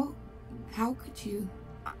 How could you?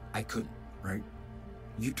 I couldn't, right?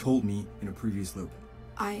 You told me in a previous loop.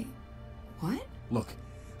 What? Look,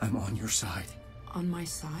 I'm on your side. On my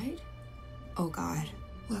side? Oh God.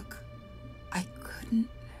 Look, I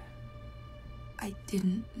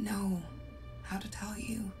didn't know how to tell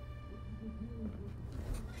you.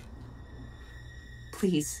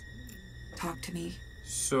 Please, talk to me.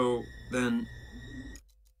 So, then...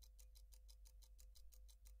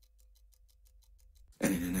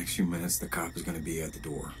 And in the next few minutes, the cop is going to be at the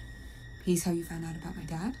door. He's how you found out about my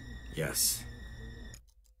dad? Yes.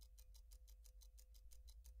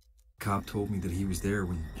 Cop told me that he was there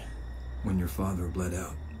when your father bled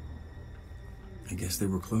out. I guess they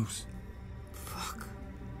were close. Fuck.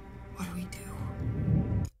 What do we do?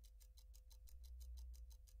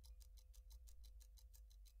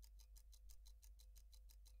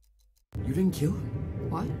 You didn't kill him.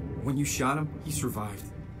 What? When you shot him, he survived.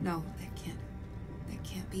 No, that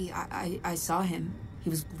can't be. I saw him. He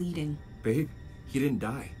was bleeding. Babe, he didn't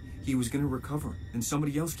die. He was gonna recover. And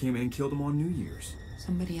somebody else came in and killed him on New Year's.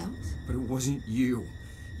 Somebody else? But it wasn't you.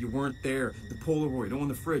 You weren't there. The Polaroid on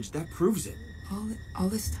the fridge, that proves it. All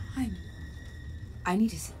this time. I need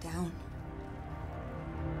to sit down.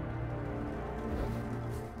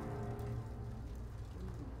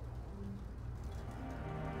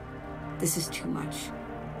 This is too much.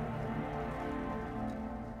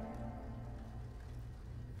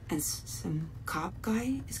 And some cop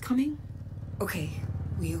guy is coming? Okay,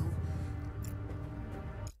 we'll...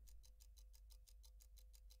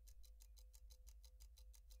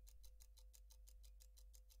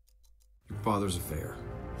 Your father's affair.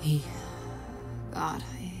 God,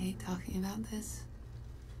 I hate talking about this.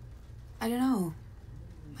 I don't know.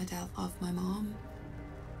 My dad loved my mom.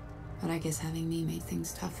 But I guess having me made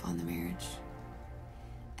things tough on the marriage.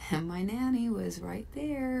 And my nanny was right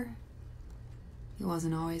there. He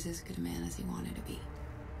wasn't always as good a man as he wanted to be.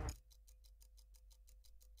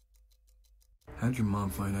 How'd your mom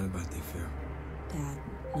find out about the affair? Dad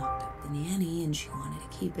knocked up the nanny and she wanted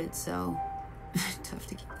to keep it, so tough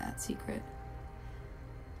to keep that secret.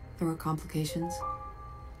 There were complications.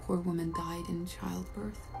 Poor woman died in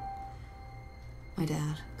childbirth. My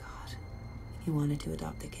dad, God, he wanted to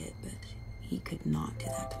adopt the kid, but he could not do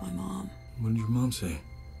that to my mom. What did your mom say?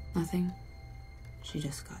 Nothing. She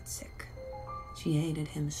just got sick. She hated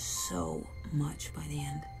him so much by the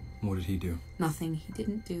end. What did he do? Nothing. He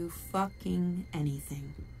didn't do fucking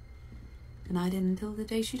anything. And I didn't until the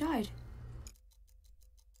day she died.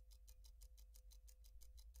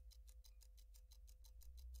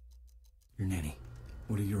 Your nanny.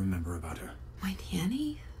 What do you remember about her? My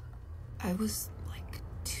nanny? I was like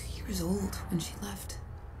 2 years old when she left.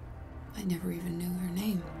 I never even knew her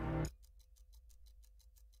name.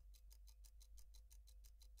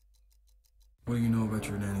 What do you know about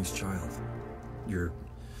your nanny's child? Your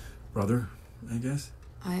brother, I guess?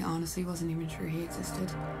 I honestly wasn't even sure he existed.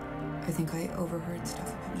 I think I overheard stuff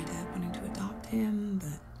about my dad wanting to adopt him,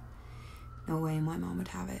 but no way my mom would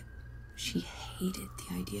have it. She hated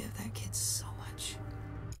the idea of that kid so much.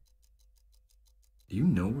 Do you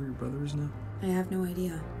know where your brother is now? I have no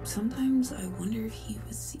idea. Sometimes I wonder if he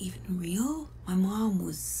was even real. My mom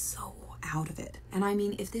was so out of it. And I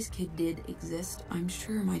mean, if this kid did exist, I'm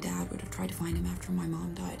sure my dad would have tried to find him after my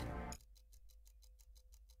mom died.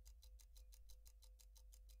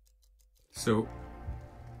 So,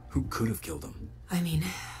 who could have killed him? I mean,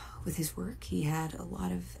 with his work, he had a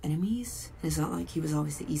lot of enemies. It's not like he was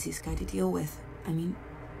always the easiest guy to deal with. I mean,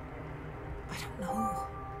 I don't know.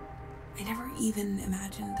 I never even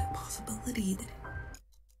imagined the possibility that...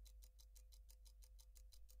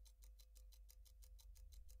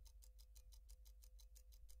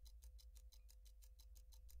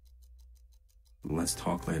 Let's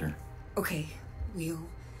talk later. Okay, we'll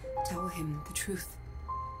tell him the truth.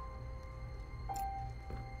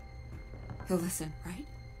 He'll listen, right?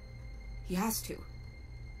 He has to.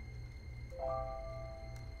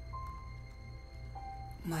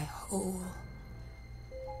 My whole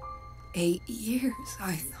 8 years,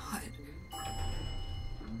 I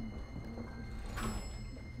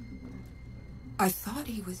thought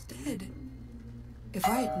he was dead. If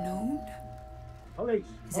I had known... Police.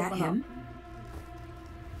 Is that open up. him?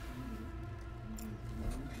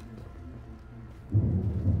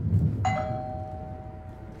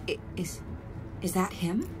 Is that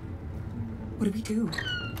him? What do we do?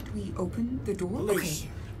 Do we open the door? Police.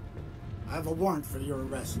 Okay. I have a warrant for your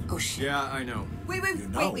arrest. Oh, shit. Yeah, I know. Wait, You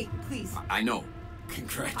know. wait, please. I know. I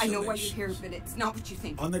Congratulations. know why you're here, but it's not what you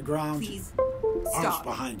think. On the ground. Please, Arms stop.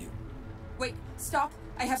 behind you. Wait, stop.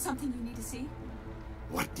 I have something you need to see.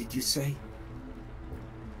 What did you say?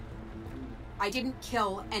 I didn't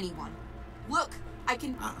kill anyone. Look, I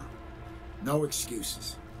can... No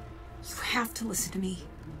excuses. You have to listen to me.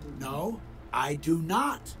 No, I do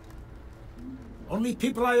not. Only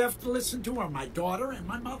people I have to listen to are my daughter and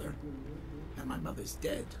my mother. And my mother's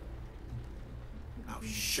dead. Now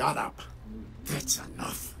shut up. That's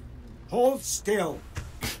enough. Hold still.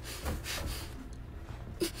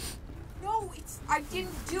 No, I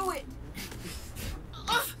didn't do it.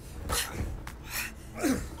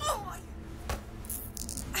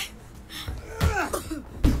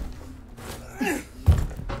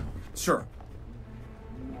 Sir.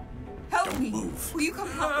 Help me. move. Will you come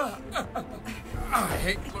help me?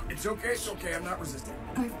 Hey, look, it's okay, I'm not resisting.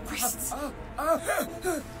 My wrists. I don't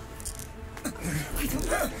know.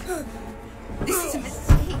 This is a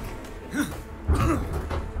mistake.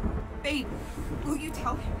 Babe, will you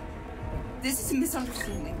tell him? This is a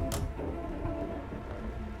misunderstanding.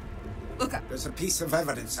 Look up. There's a piece of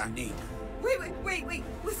evidence I need. Wait.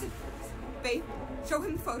 Listen. Babe, show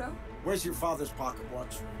him the photo. Where's your father's pocket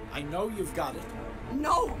watch? I know you've got it.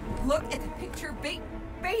 No, look at the picture. Babe,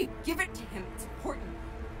 give it to him. It's important.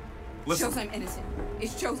 Listen. It shows I'm innocent. It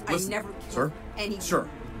shows Listen. I never killed Sir? anyone. Sir.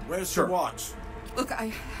 Where's Sure. the watch? Look,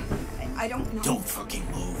 I don't know. Don't fucking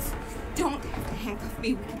move. Don't have to handcuff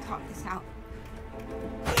me. We can talk this out.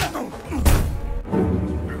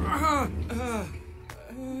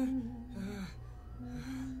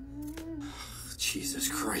 Jesus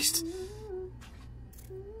Christ.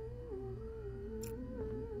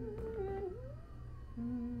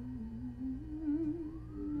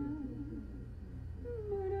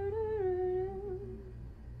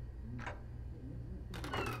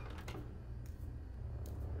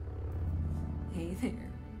 Hey there.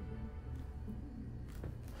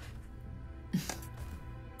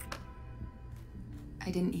 I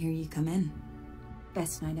didn't hear you come in.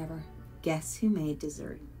 Best night ever. Guess who made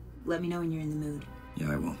dessert? Let me know when you're in the mood.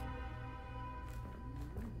 Yeah, I will.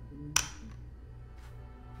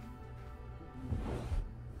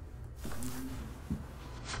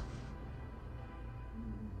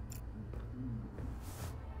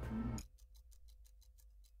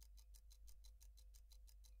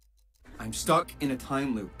 I'm stuck in a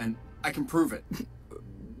time loop, and I can prove it.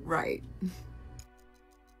 Right.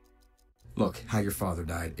 Look, how your father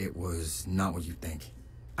died, it was not what you think.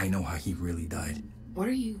 I know how he really died. What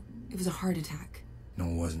are you? It was a heart attack. No,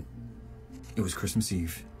 it wasn't. It was Christmas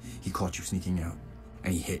Eve. He caught you sneaking out,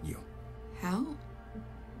 and he hit you. How?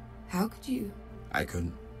 How could you? I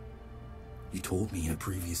couldn't. You told me in a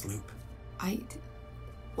previous loop.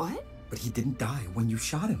 What? But he didn't die when you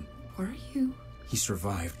shot him. What are you? He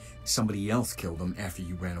survived. Somebody else killed him after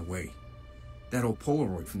you ran away. That old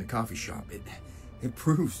Polaroid from the coffee shop, it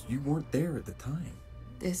proves you weren't there at the time.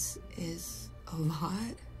 This is a lot.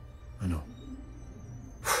 I know.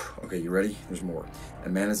 Okay, you ready? There's more. A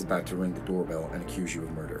man is about to ring the doorbell and accuse you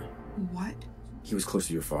of murder. What? He was close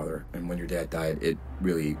to your father, and when your dad died, it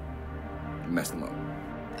really messed him up.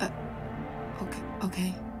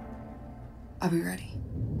 Okay. I'll be ready.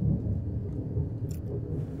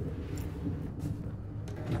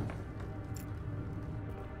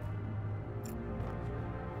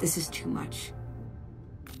 This is too much.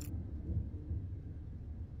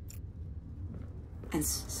 And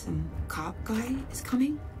some cop guy is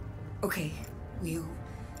coming? Okay, we'll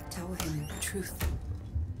tell him the truth.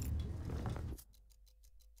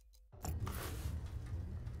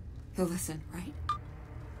 He'll listen, right?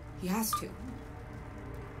 He has to.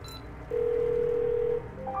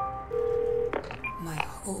 My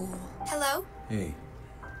whole Hello? Hey,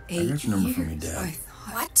 8 got your number from your years, dad. I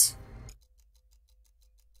thought. What?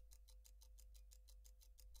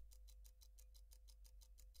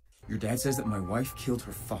 your dad says that my wife killed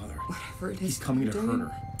her father. Whatever it is. He's coming to you're hurt doing,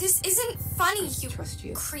 her. This isn't funny, you trust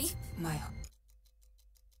you. creep. My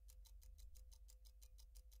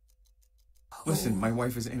Listen, my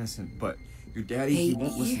wife is innocent, but your daddy, he 8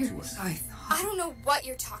 won't years, listen to us. I thought. I don't know what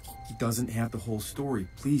you're talking. He doesn't have the whole story.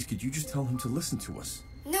 Please, could you just tell him to listen to us?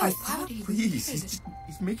 No, I why thought would- he Please, would.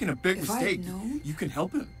 he's making a big If I had mistake. known- You can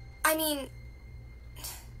help him. I mean,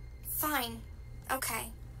 fine.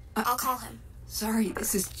 Okay. I'll call him. Sorry,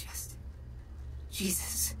 this is just...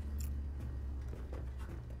 Jesus.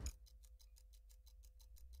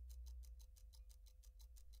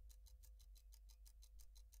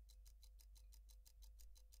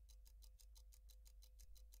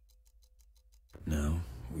 Now,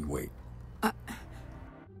 we wait.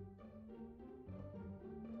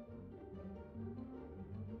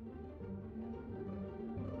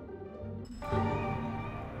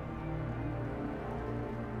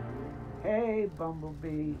 Hey,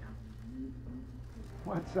 Bumblebee.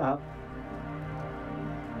 What's up?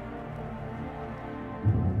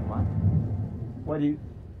 What? What do you...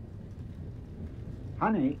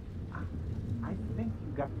 Honey, I think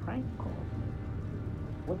you got prank called.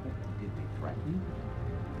 What the... Did they threaten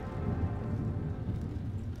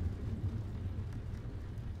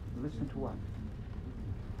you? Listen to what?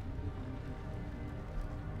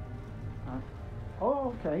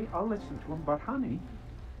 Oh, okay, I'll listen to him, but honey...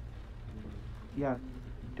 Yeah,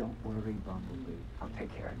 don't worry, Bumblebee. I'll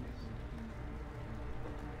take care of this.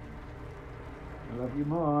 I love you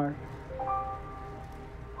more.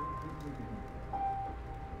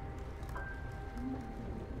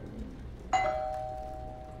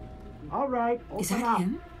 All right, open Is that up.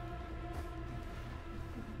 him?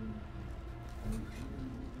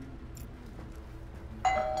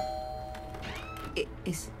 It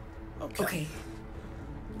is. Okay.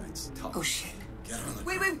 It's tough. Oh, shit. Get on the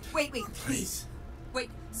Wait, Please. Wait,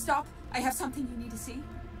 stop. I have something you need to see.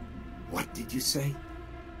 What did you say?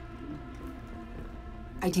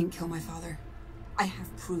 I didn't kill my father. I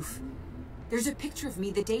have proof. There's a picture of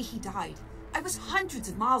me the day he died. I was hundreds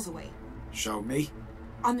of miles away. Show me.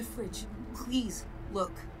 On the fridge. Please,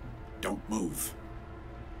 look. Don't move.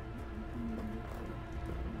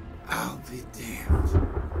 I'll be damned.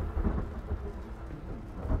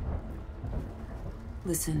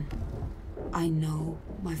 Listen, I know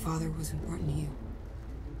my father was important to you.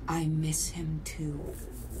 I miss him too.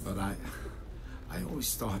 But I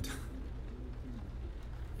always thought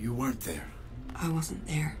you weren't there. I wasn't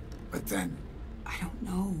there. But then, I don't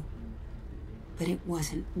know. But it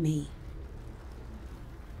wasn't me.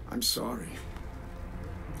 I'm sorry.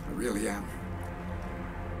 I really am.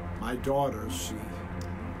 My daughter,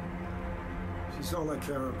 she's all I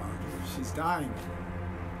care about. She's dying.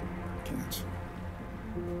 Cancer.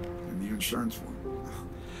 And the insurance one.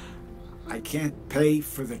 I can't pay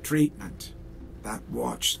for the treatment. That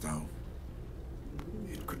watch, though,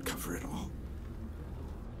 it could cover it all.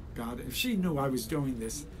 God, if she knew I was doing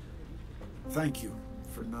this, thank you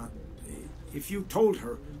for not... If you told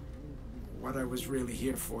her what I was really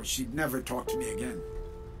here for, she'd never talk to me again.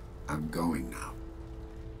 I'm going now.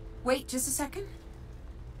 Wait, just a second.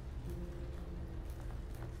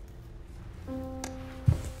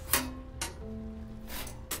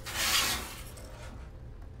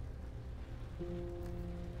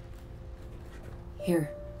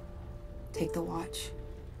 Here, take the watch.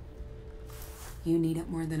 You need it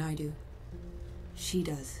more than I do. She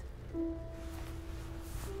does.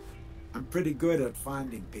 I'm pretty good at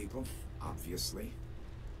finding people, obviously.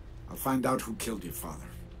 I'll find out who killed your father.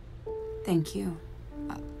 Thank you.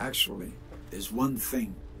 Actually, there's one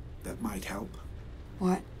thing that might help.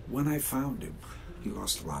 What? When I found him, he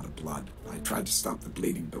lost a lot of blood. I tried to stop the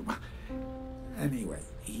bleeding, but... Anyway,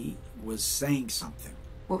 he was saying something.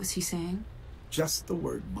 What was he saying? Just the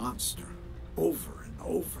word monster, over and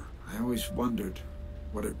over. I always wondered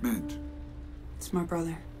what it meant. It's my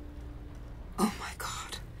brother. Oh my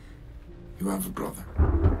God. You have a brother?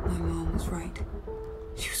 My mom was right.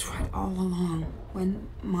 She was right all along. When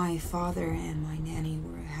my father and my nanny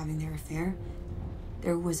were having their affair,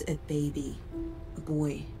 there was a baby. A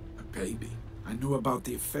boy. A baby? I knew about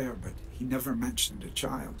the affair, but he never mentioned a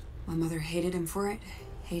child. My mother hated him for it.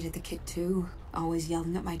 Hated the kid too. Always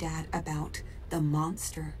yelling at my dad about the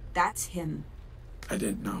monster. That's him. I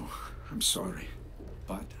didn't know. I'm sorry.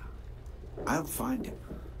 But I'll find him.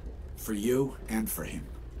 For you and for him.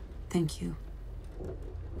 Thank you.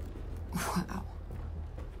 Wow.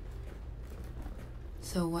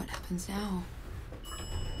 So what happens now?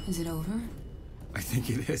 Is it over? I think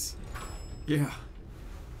it is. Yeah.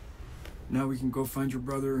 Now we can go find your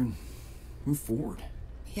brother and move forward.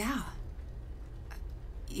 Yeah.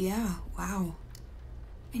 Yeah, wow.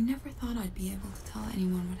 I never thought I'd be able to tell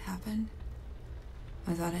anyone what happened.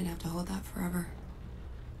 I thought I'd have to hold that forever.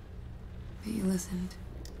 But you listened.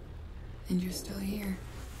 And you're still here.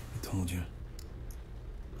 I told you.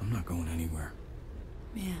 I'm not going anywhere.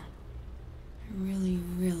 Man, I really,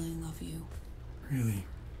 really love you. Really,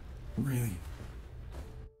 really.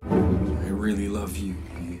 I really love you.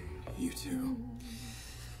 You too.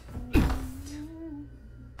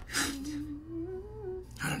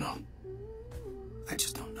 I don't know. I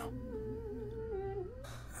just don't know.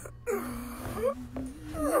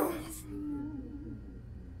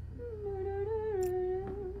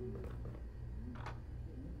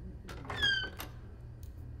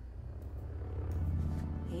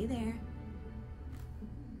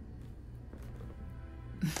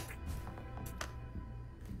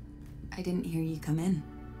 I didn't hear you come in.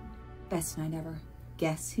 Best night ever.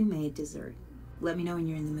 Guess who made dessert? Let me know when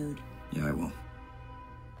you're in the mood. Yeah, I will.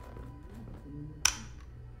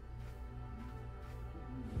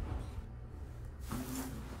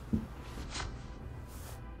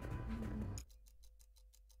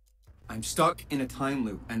 I'm stuck in a time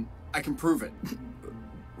loop, and I can prove it.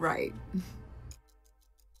 Right.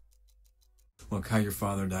 Look, how your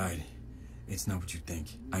father died. It's not what you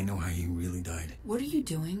think. I know how he really died. What are you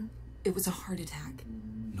doing? It was a heart attack.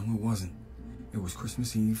 No, it wasn't. It was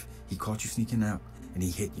Christmas Eve. He caught you sneaking out, and he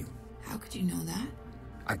hit you. How could you know that?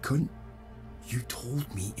 I couldn't. You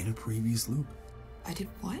told me in a previous loop. I did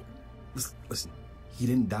what? Listen, he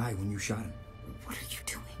didn't die when you shot him. What are you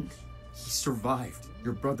doing? He survived.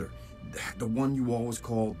 Your brother, the one you always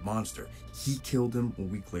called Monster, he killed him a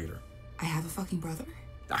week later. I have a fucking brother?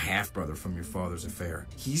 A half-brother from your father's affair.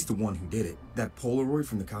 He's the one who did it. That Polaroid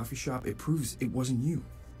from the coffee shop, it proves it wasn't you.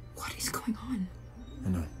 What is going on? I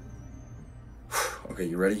know. Okay,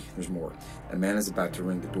 you ready? There's more. A man is about to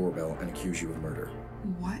ring the doorbell and accuse you of murder.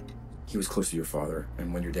 What? He was close to your father,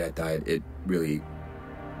 and when your dad died, it really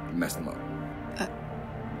messed him up.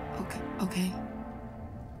 Okay.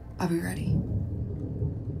 I'll be ready.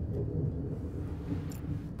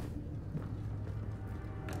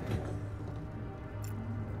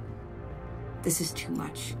 This is too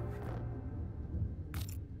much.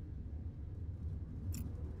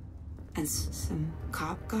 And some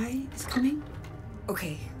cop guy is coming?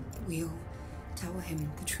 Okay, we'll tell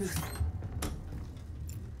him the truth.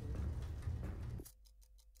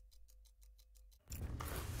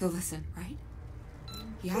 He'll listen, right?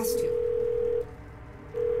 He has to.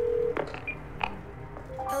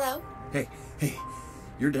 Hello? Hey,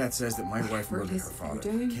 your dad says that my wife murdered her is father.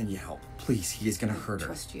 doing? Can you help? Please, he is gonna hurt her.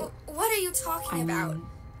 Trust you. What are you talking about?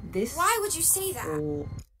 This. Why would you say that?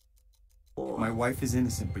 My wife is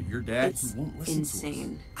innocent, but your dad, It's he won't listen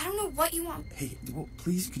insane. I don't know what you want. to us. Hey, well,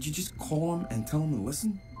 please, could you just call him and tell him to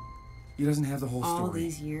listen? He doesn't have the whole story. All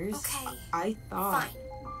these years, Okay. I thought. Fine.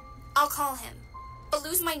 I'll call him. But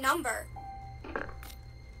lose my number.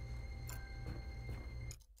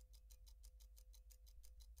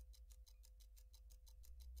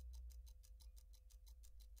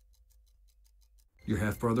 Your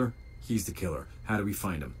half-brother? He's the killer. How do we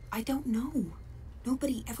find him? I don't know.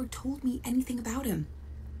 Nobody ever told me anything about him.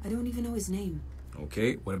 I don't even know his name.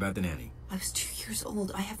 Okay, what about the nanny? I was 2 years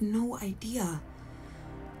old. I have no idea.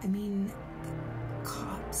 I mean, the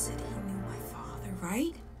cop said he knew my father,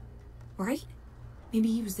 right? Right?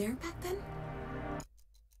 Maybe he was there back then?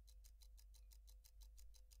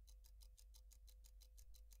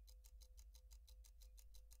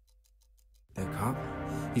 That cop?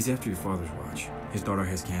 He's after your father's watch. His daughter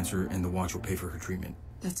has cancer, and the watch will pay for her treatment.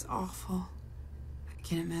 That's awful. I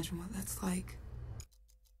can't imagine what that's like.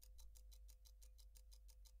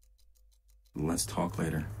 Let's talk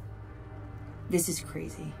later. This is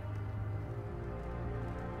crazy.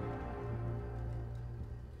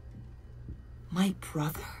 My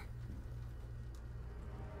brother?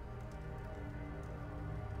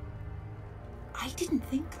 I didn't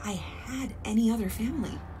think I had any other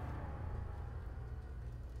family.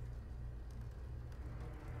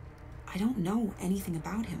 I don't know anything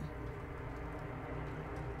about him.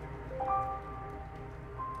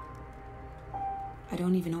 I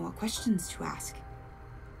don't even know what questions to ask.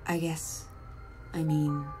 I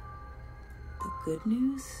mean, the good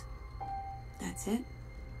news? That's it.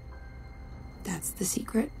 That's the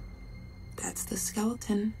secret. That's the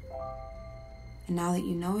skeleton. And now that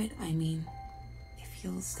you know it, I mean, if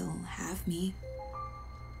you'll still have me,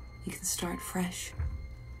 you can start fresh.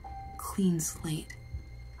 Clean slate.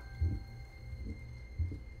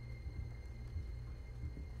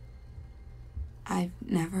 I've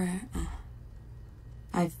never...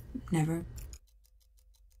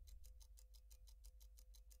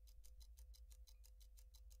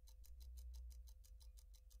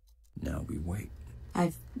 Now we wait.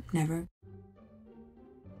 I've never...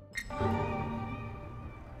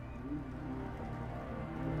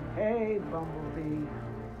 Hey, Bumblebee.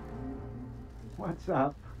 What's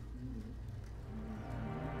up?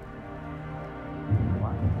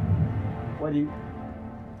 What do you...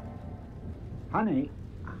 Honey,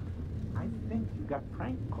 I think you got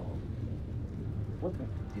prank called. What the...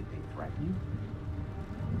 Did they threaten you?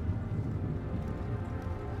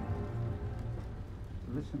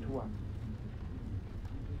 Listen to what?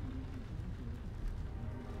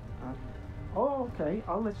 Oh, okay,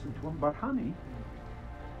 I'll listen to him, but honey...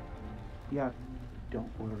 Yeah,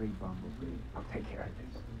 don't worry, Bumblebee. I'll take care of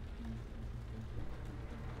this.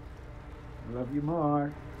 Love you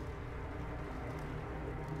more.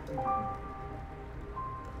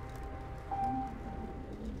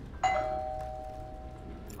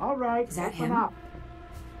 All right, Is that open him? up.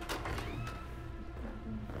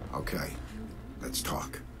 Okay, let's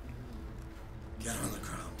talk. Get on the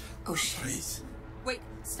ground. Oh, shit. Please. Wait,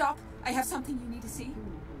 stop. I have something you need to see.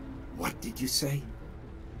 What did you say?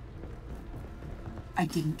 I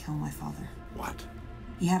didn't kill my father. What?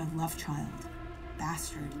 He had a love child.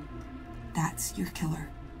 Bastard. That's your killer.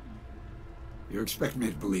 You expect me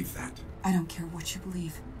to believe that? I don't care what you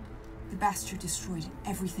believe. The bastard destroyed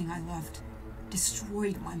everything I loved.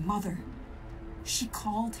 Destroyed my mother. She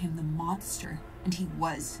called him the monster, and he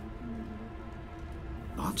was.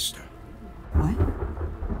 Monster? What?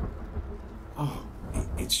 Oh,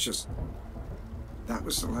 it's just... That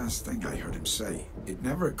was the last thing I heard him say. It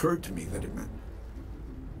never occurred to me that it meant...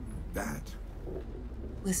 that.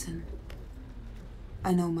 Listen.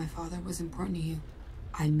 I know my father was important to you.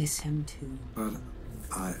 I miss him too. But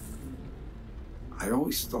I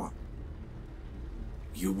always thought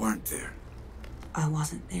you weren't there. I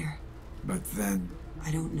wasn't there. But then...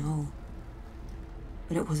 I don't know.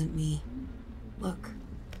 But it wasn't me. Look,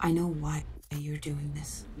 I know why you're doing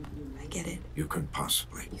this. I get it. You couldn't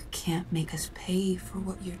possibly. You can't make us pay for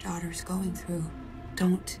what your daughter's going through.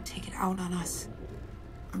 Don't take it out on us.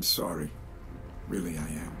 I'm sorry. Really, I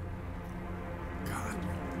am. God.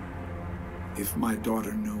 If my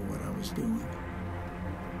daughter knew what I was doing,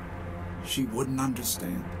 she wouldn't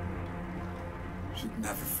understand. She'd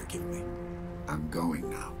never forgive me. I'm going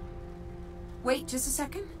now. Wait, just a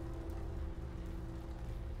second.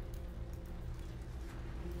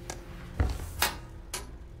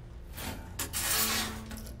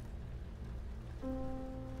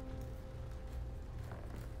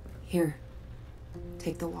 Here,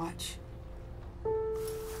 take the watch.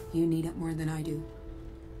 You need it more than I do.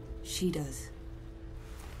 She does.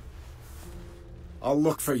 I'll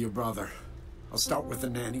look for your brother. I'll start with the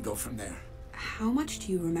nanny, go from there. How much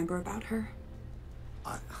do you remember about her?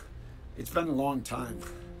 It's been a long time.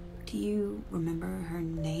 Do you remember her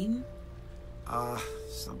name?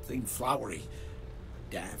 Something flowery.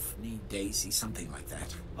 Daphne, Daisy, something like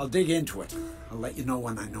that. I'll dig into it. I'll let you know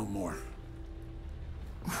when I know more.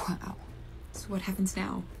 Wow. So what happens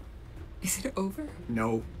now? Is it over?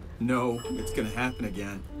 No, it's gonna happen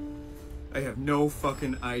again. I have no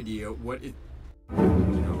fucking idea what it...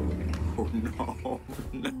 No.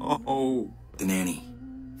 The nanny.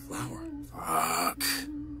 Flower. Fuck.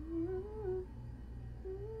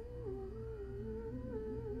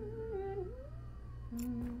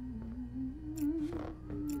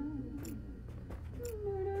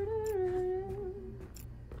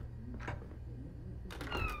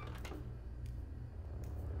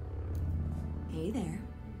 Hey there.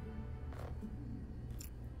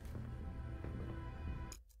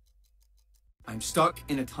 I'm stuck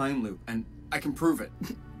in a time loop, and I can prove it.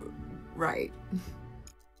 Right.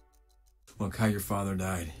 Look, how your father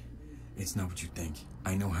died. It's not what you think.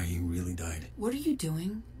 I know how he really died. What are you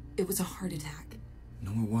doing? It was a heart attack.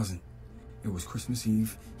 No, it wasn't. It was Christmas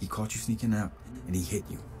Eve. He caught you sneaking out, and he hit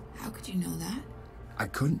you. How could you know that? I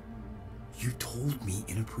couldn't. You told me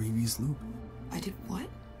in a previous loop. I did what?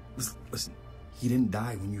 Listen, he didn't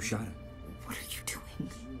die when you shot him. What are you doing?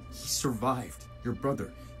 He survived. Your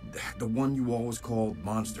brother, the one you always called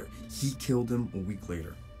Monster, he killed him a week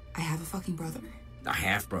later. I have a fucking brother. A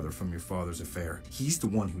half-brother from your father's affair. He's the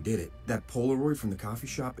one who did it. That Polaroid from the coffee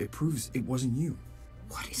shop, it proves it wasn't you.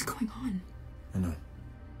 What is going on? I know.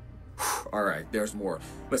 All right, there's more.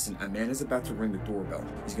 Listen, a man is about to ring the doorbell.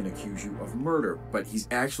 He's going to accuse you of murder, but he's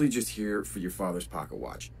actually just here for your father's pocket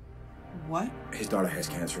watch. What? His daughter has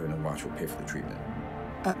cancer, and the watch will pay for the treatment.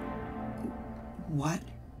 What?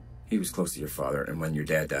 He was close to your father, and when your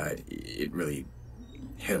dad died, it really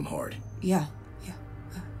hit him hard. Yeah.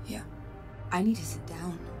 I need to sit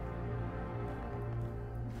down.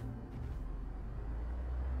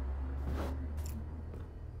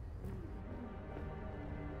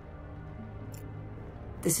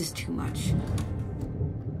 This is too much.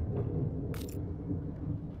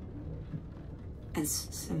 And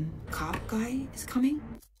some cop guy is coming?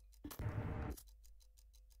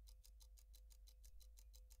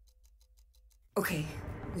 Okay,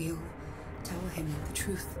 we'll tell him the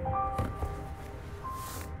truth.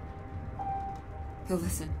 He'll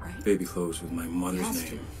listen, right? Baby clothes with my mother's He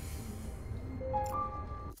has name.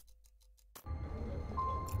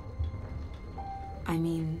 I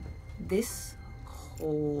mean, this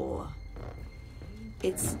whole...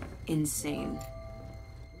 It's insane.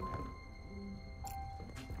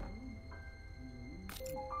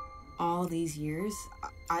 All these years,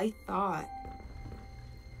 I thought...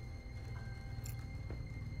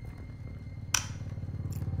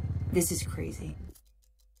 This is crazy.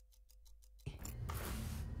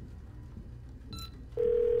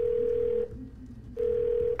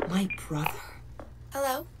 My brother?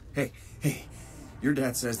 Hello? Hey, your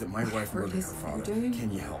dad says that my wife murdered her is father. doing?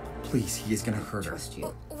 Can you help? Please, he is gonna hurt her. Trust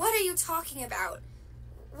you. What are you talking about?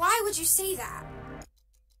 Why would you say that?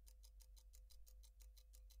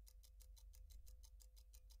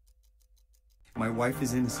 My wife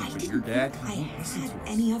is innocent, I but didn't your dad think I won't listen had to us.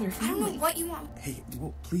 any other I don't family. know what you want. Hey,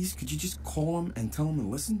 well, please, could you just call him and tell him to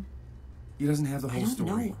listen? He doesn't have the I whole don't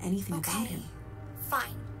story. know anything about Okay, him.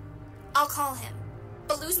 fine. I'll call him.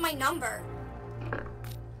 But lose my number.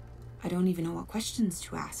 I don't even know what questions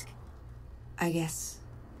to ask. I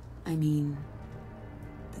mean,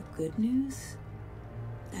 the good news?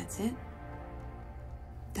 That's it?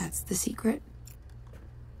 That's the secret?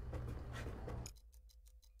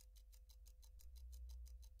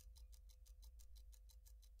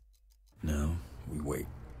 No, we wait.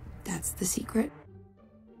 That's the secret?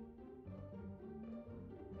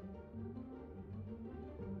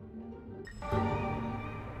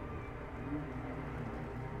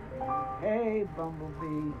 Hey,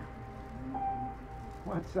 Bumblebee.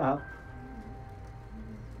 What's up?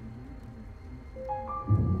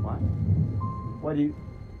 What? What do you...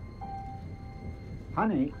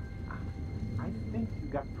 Honey, I think you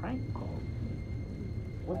got prank called.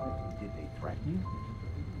 What, did they threaten you?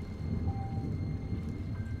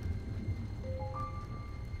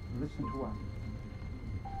 Listen to what?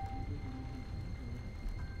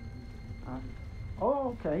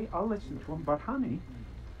 Oh, okay, I'll listen to him, but honey...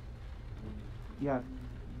 Yeah,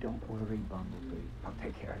 don't worry, Bumblebee. I'll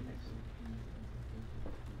take care of this.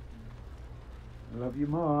 I love you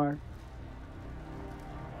more.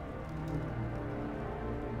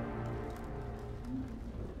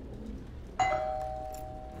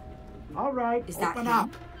 All right, Is that open him? up.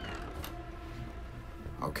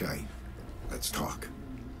 Okay, let's talk.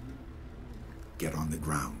 Get on the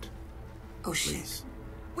ground, Oh, shit. please.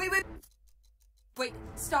 Wait,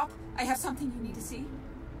 stop. I have something you need to see.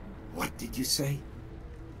 What did you say?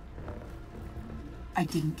 I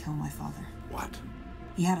didn't kill my father. What?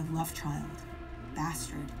 He had a love child.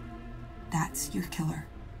 Bastard. That's your killer.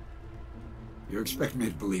 You expect me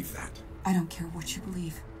to believe that? I don't care what you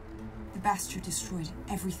believe. The bastard destroyed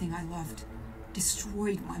everything I loved.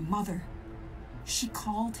 Destroyed my mother. She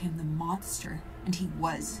called him the monster, and he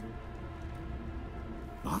was.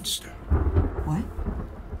 Monster? What?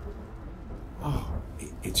 Oh,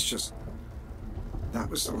 it's just... That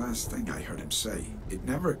was the last thing I heard him say. It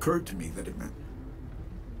never occurred to me that it meant...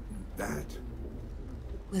 that.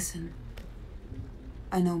 Listen,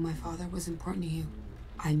 I know my father was important to you.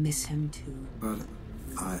 I miss him too. But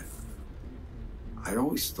I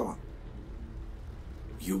always thought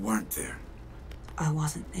you weren't there. I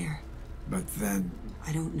wasn't there. But then...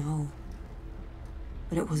 I don't know.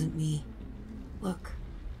 But it wasn't me. Look,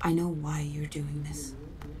 I know why you're doing this.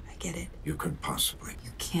 I get it. You couldn't possibly.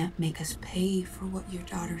 You can't make us pay for what your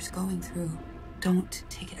daughter's going through. Don't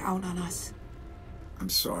take it out on us. I'm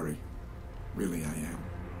sorry. Really, I am.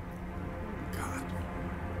 God.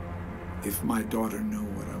 If my daughter knew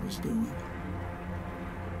what I was doing,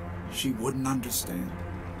 she wouldn't understand.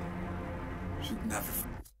 She'd never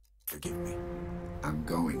forgive me. I'm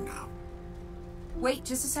going now. Wait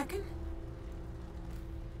just a second.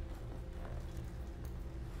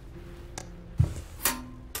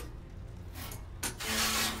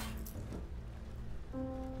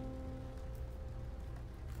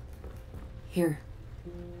 Here,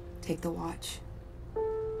 take the watch.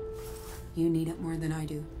 You need it more than I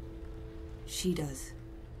do. She does.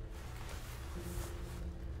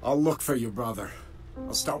 I'll look for your brother.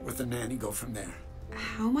 I'll start with the nanny, go from there.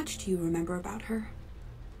 How much do you remember about her?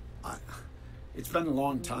 It's been a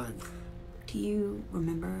long time. Do you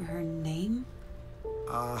remember her name?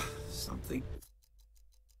 Something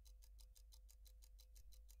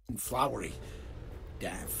flowery.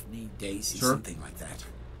 Daphne, Daisy, Sure. something like that.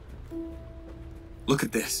 Look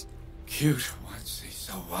at this. Cute. What's he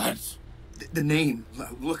so what? The name.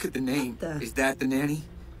 Look at the name. What the- Is that the nanny?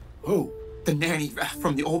 Who? The nanny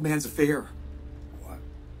from the old man's affair. What?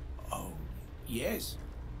 Oh, yes.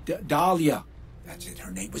 Dahlia. That's it.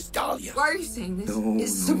 Her name was Dahlia. Why are you saying this? No,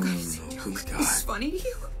 Is some no, kind no, of sick joke. please, God. This is funny to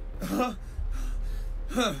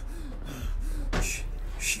you?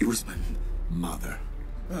 She was my Mother.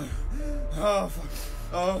 No.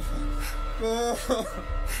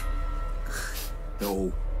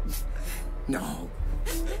 No. No.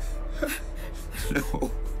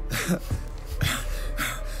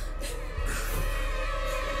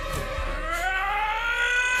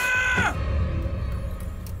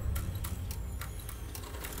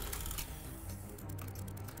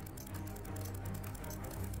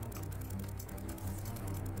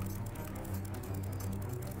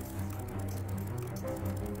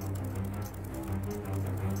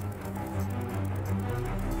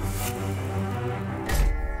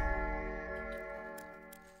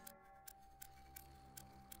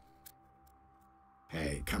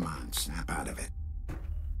 come on, snap out of it.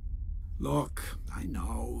 Look, I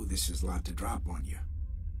know this is a lot to drop on you,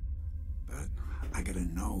 but I gotta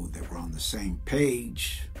know that we're on the same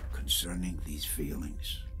page concerning these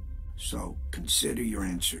feelings. So consider your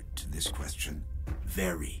answer to this question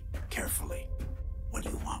very carefully. What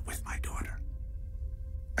do you want with my daughter?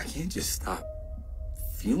 I can't just stop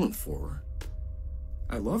feeling for her.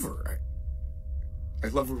 I love her. I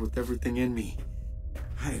love her with everything in me.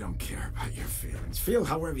 I don't care about your feelings. Feel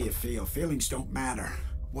however you feel. Feelings don't matter.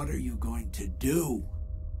 What are you going to do?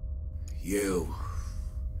 You're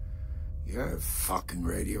fucking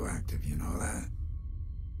radioactive, you know that?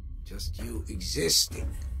 Just you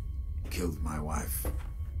existing killed my wife.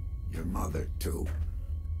 Your mother, too.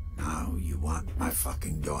 Now you want my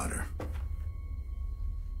fucking daughter.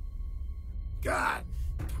 God,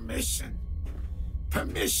 permission.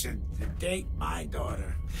 Permission to date my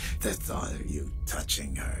daughter. The thought of you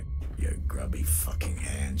touching her, your grubby fucking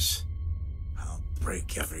hands. I'll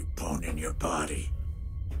break every bone in your body.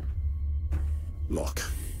 Look.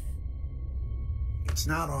 It's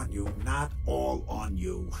not on you, not all on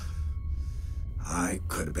you. I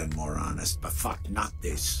could have been more honest, but fuck, not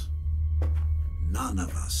this. None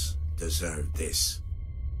of us deserve this.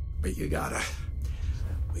 But we gotta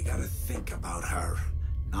think about her,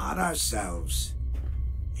 not ourselves.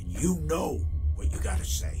 And you know what you gotta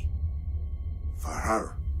say. For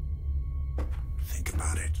her. Think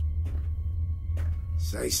about it.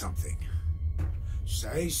 Say something.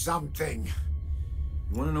 Say something.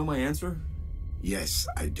 You want to know my answer? Yes,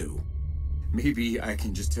 I do. Maybe I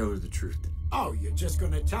can just tell her the truth. Oh, you're just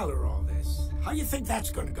gonna tell her all this? How you think that's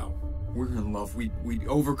gonna go? We're in love. We'd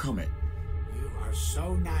overcome it. You are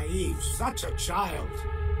so naive. Such a child.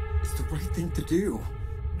 It's the right thing to do.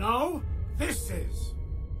 No, this is.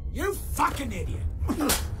 You fucking idiot.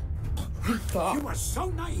 You are so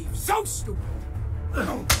naive, so stupid. Oh,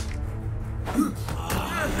 no.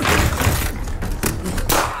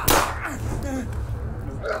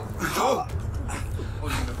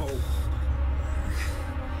 What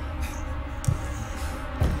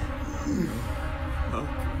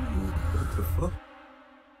the fuck?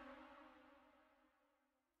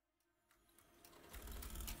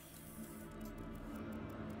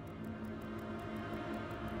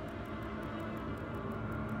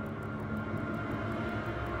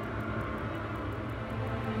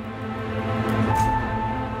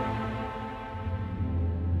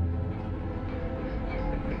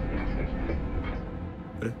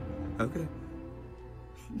 How could I?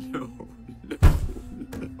 No.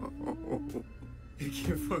 It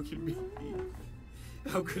can't fucking be.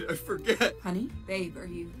 How could I forget? Honey? Babe, are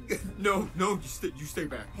you... No, you stay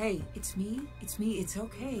back. Hey, it's me. It's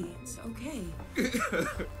okay. It's okay.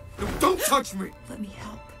 No, don't touch me! Let me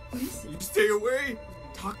help. What is You it? stay away!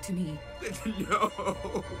 Talk to me. No!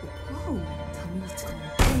 Whoa. Tell me what's going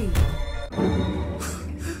on. Babe.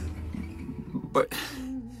 But...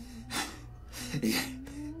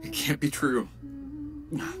 It can't be true.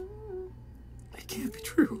 It can't be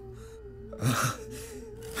true.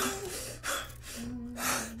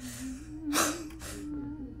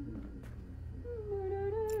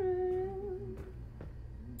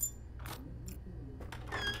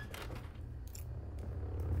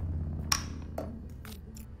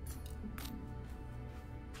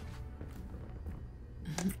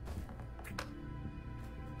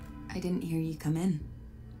 I didn't hear you come in.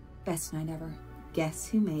 Best night ever. Guess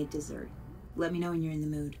who made dessert? Let me know when you're in the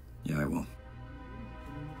mood. Yeah, I will.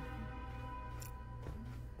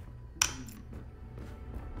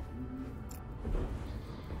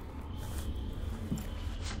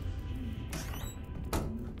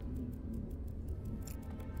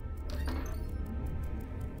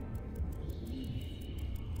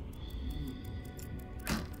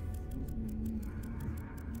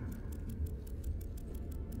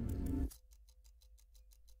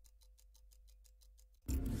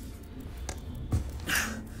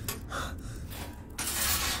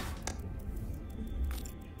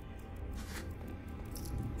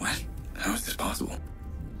 What? How is this possible?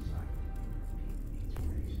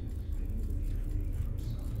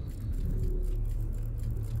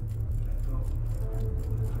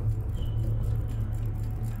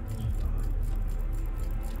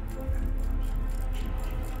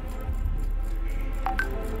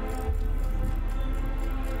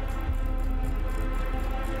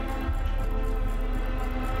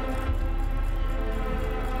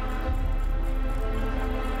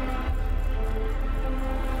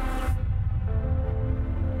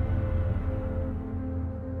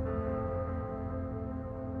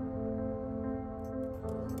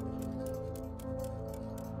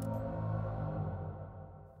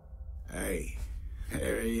 Hey,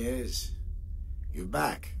 there he is, you're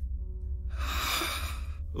back.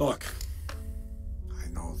 Look, I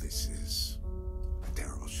know this is a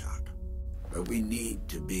terrible shock, but we need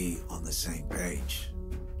to be on the same page.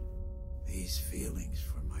 These feelings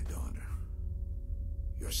for my daughter,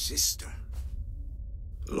 your sister.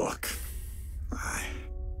 Look,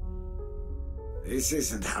 this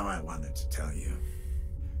isn't how I wanted to tell you.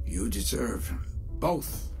 You deserve,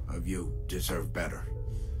 both of you deserve better.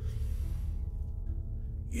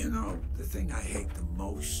 You know, the thing I hate the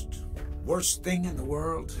most, worst thing in the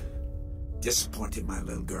world, disappointing my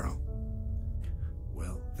little girl.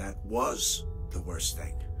 Well, that was the worst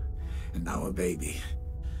thing. And now a baby.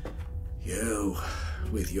 You,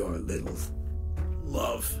 with your little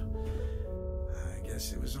love. I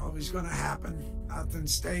guess it was always gonna happen. Nothing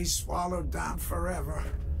stays swallowed down forever.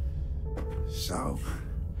 So,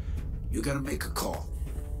 you gotta make a call.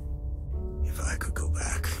 If I could go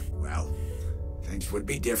back, well, things would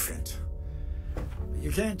be different. But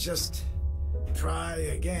you can't just try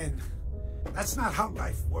again. That's not how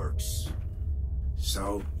life works.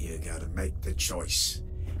 So, you gotta make the choice.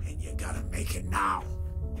 And you gotta make it now.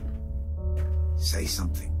 Say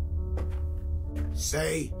something.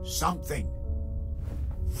 Say something.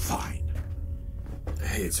 Fine.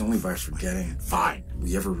 Hey, it's only by forgetting Fine.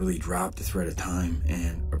 we ever really dropped the thread of time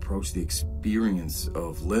and approached the experience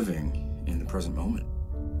of living in the present moment.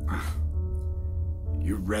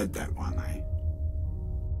 You read that one, eh?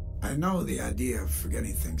 I know the idea of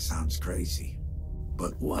forgetting things sounds crazy,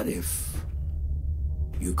 but what if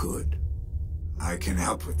you could? I can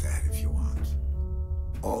help with that if you want.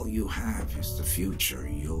 All you have is the future.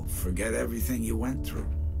 You'll forget everything you went through.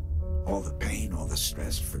 All the pain, all the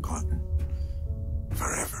stress, forgotten.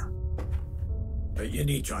 Forever. But you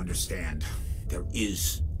need to understand, there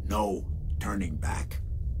is no turning back.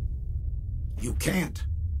 You can't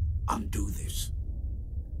undo this.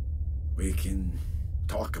 We can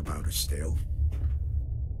talk about it still.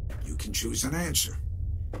 You can choose an answer.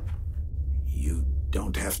 You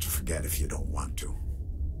don't have to forget if you don't want to.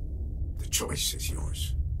 The choice is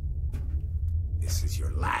yours. This is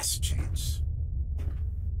your last chance.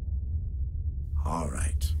 All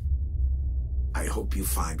right. I hope you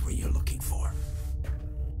find what you're looking for.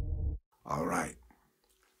 All right.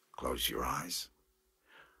 Close your eyes.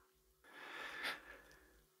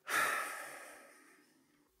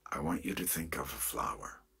 I want you to think of a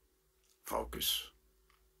flower. Focus.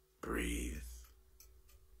 Breathe.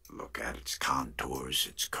 Look at its contours,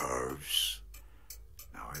 its curves.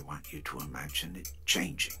 Now I want you to imagine it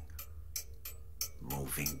changing.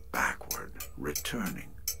 Moving backward, returning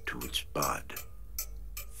to its bud.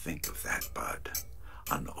 Think of that bud,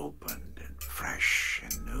 unopened and fresh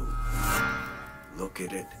and new. Look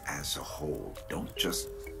at it as a whole. Don't just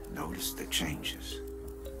notice the changes.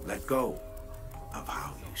 Let go of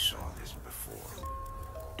how you saw this before.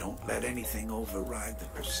 Don't let anything override the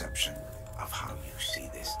perception of how you see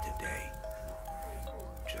this today.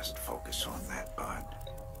 Just focus on that bud.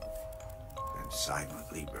 Then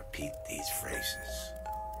silently repeat these phrases.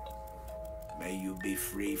 May you be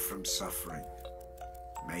free from suffering.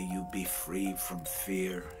 May you be free from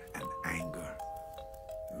fear and anger.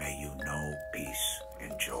 May you know peace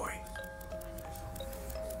and joy.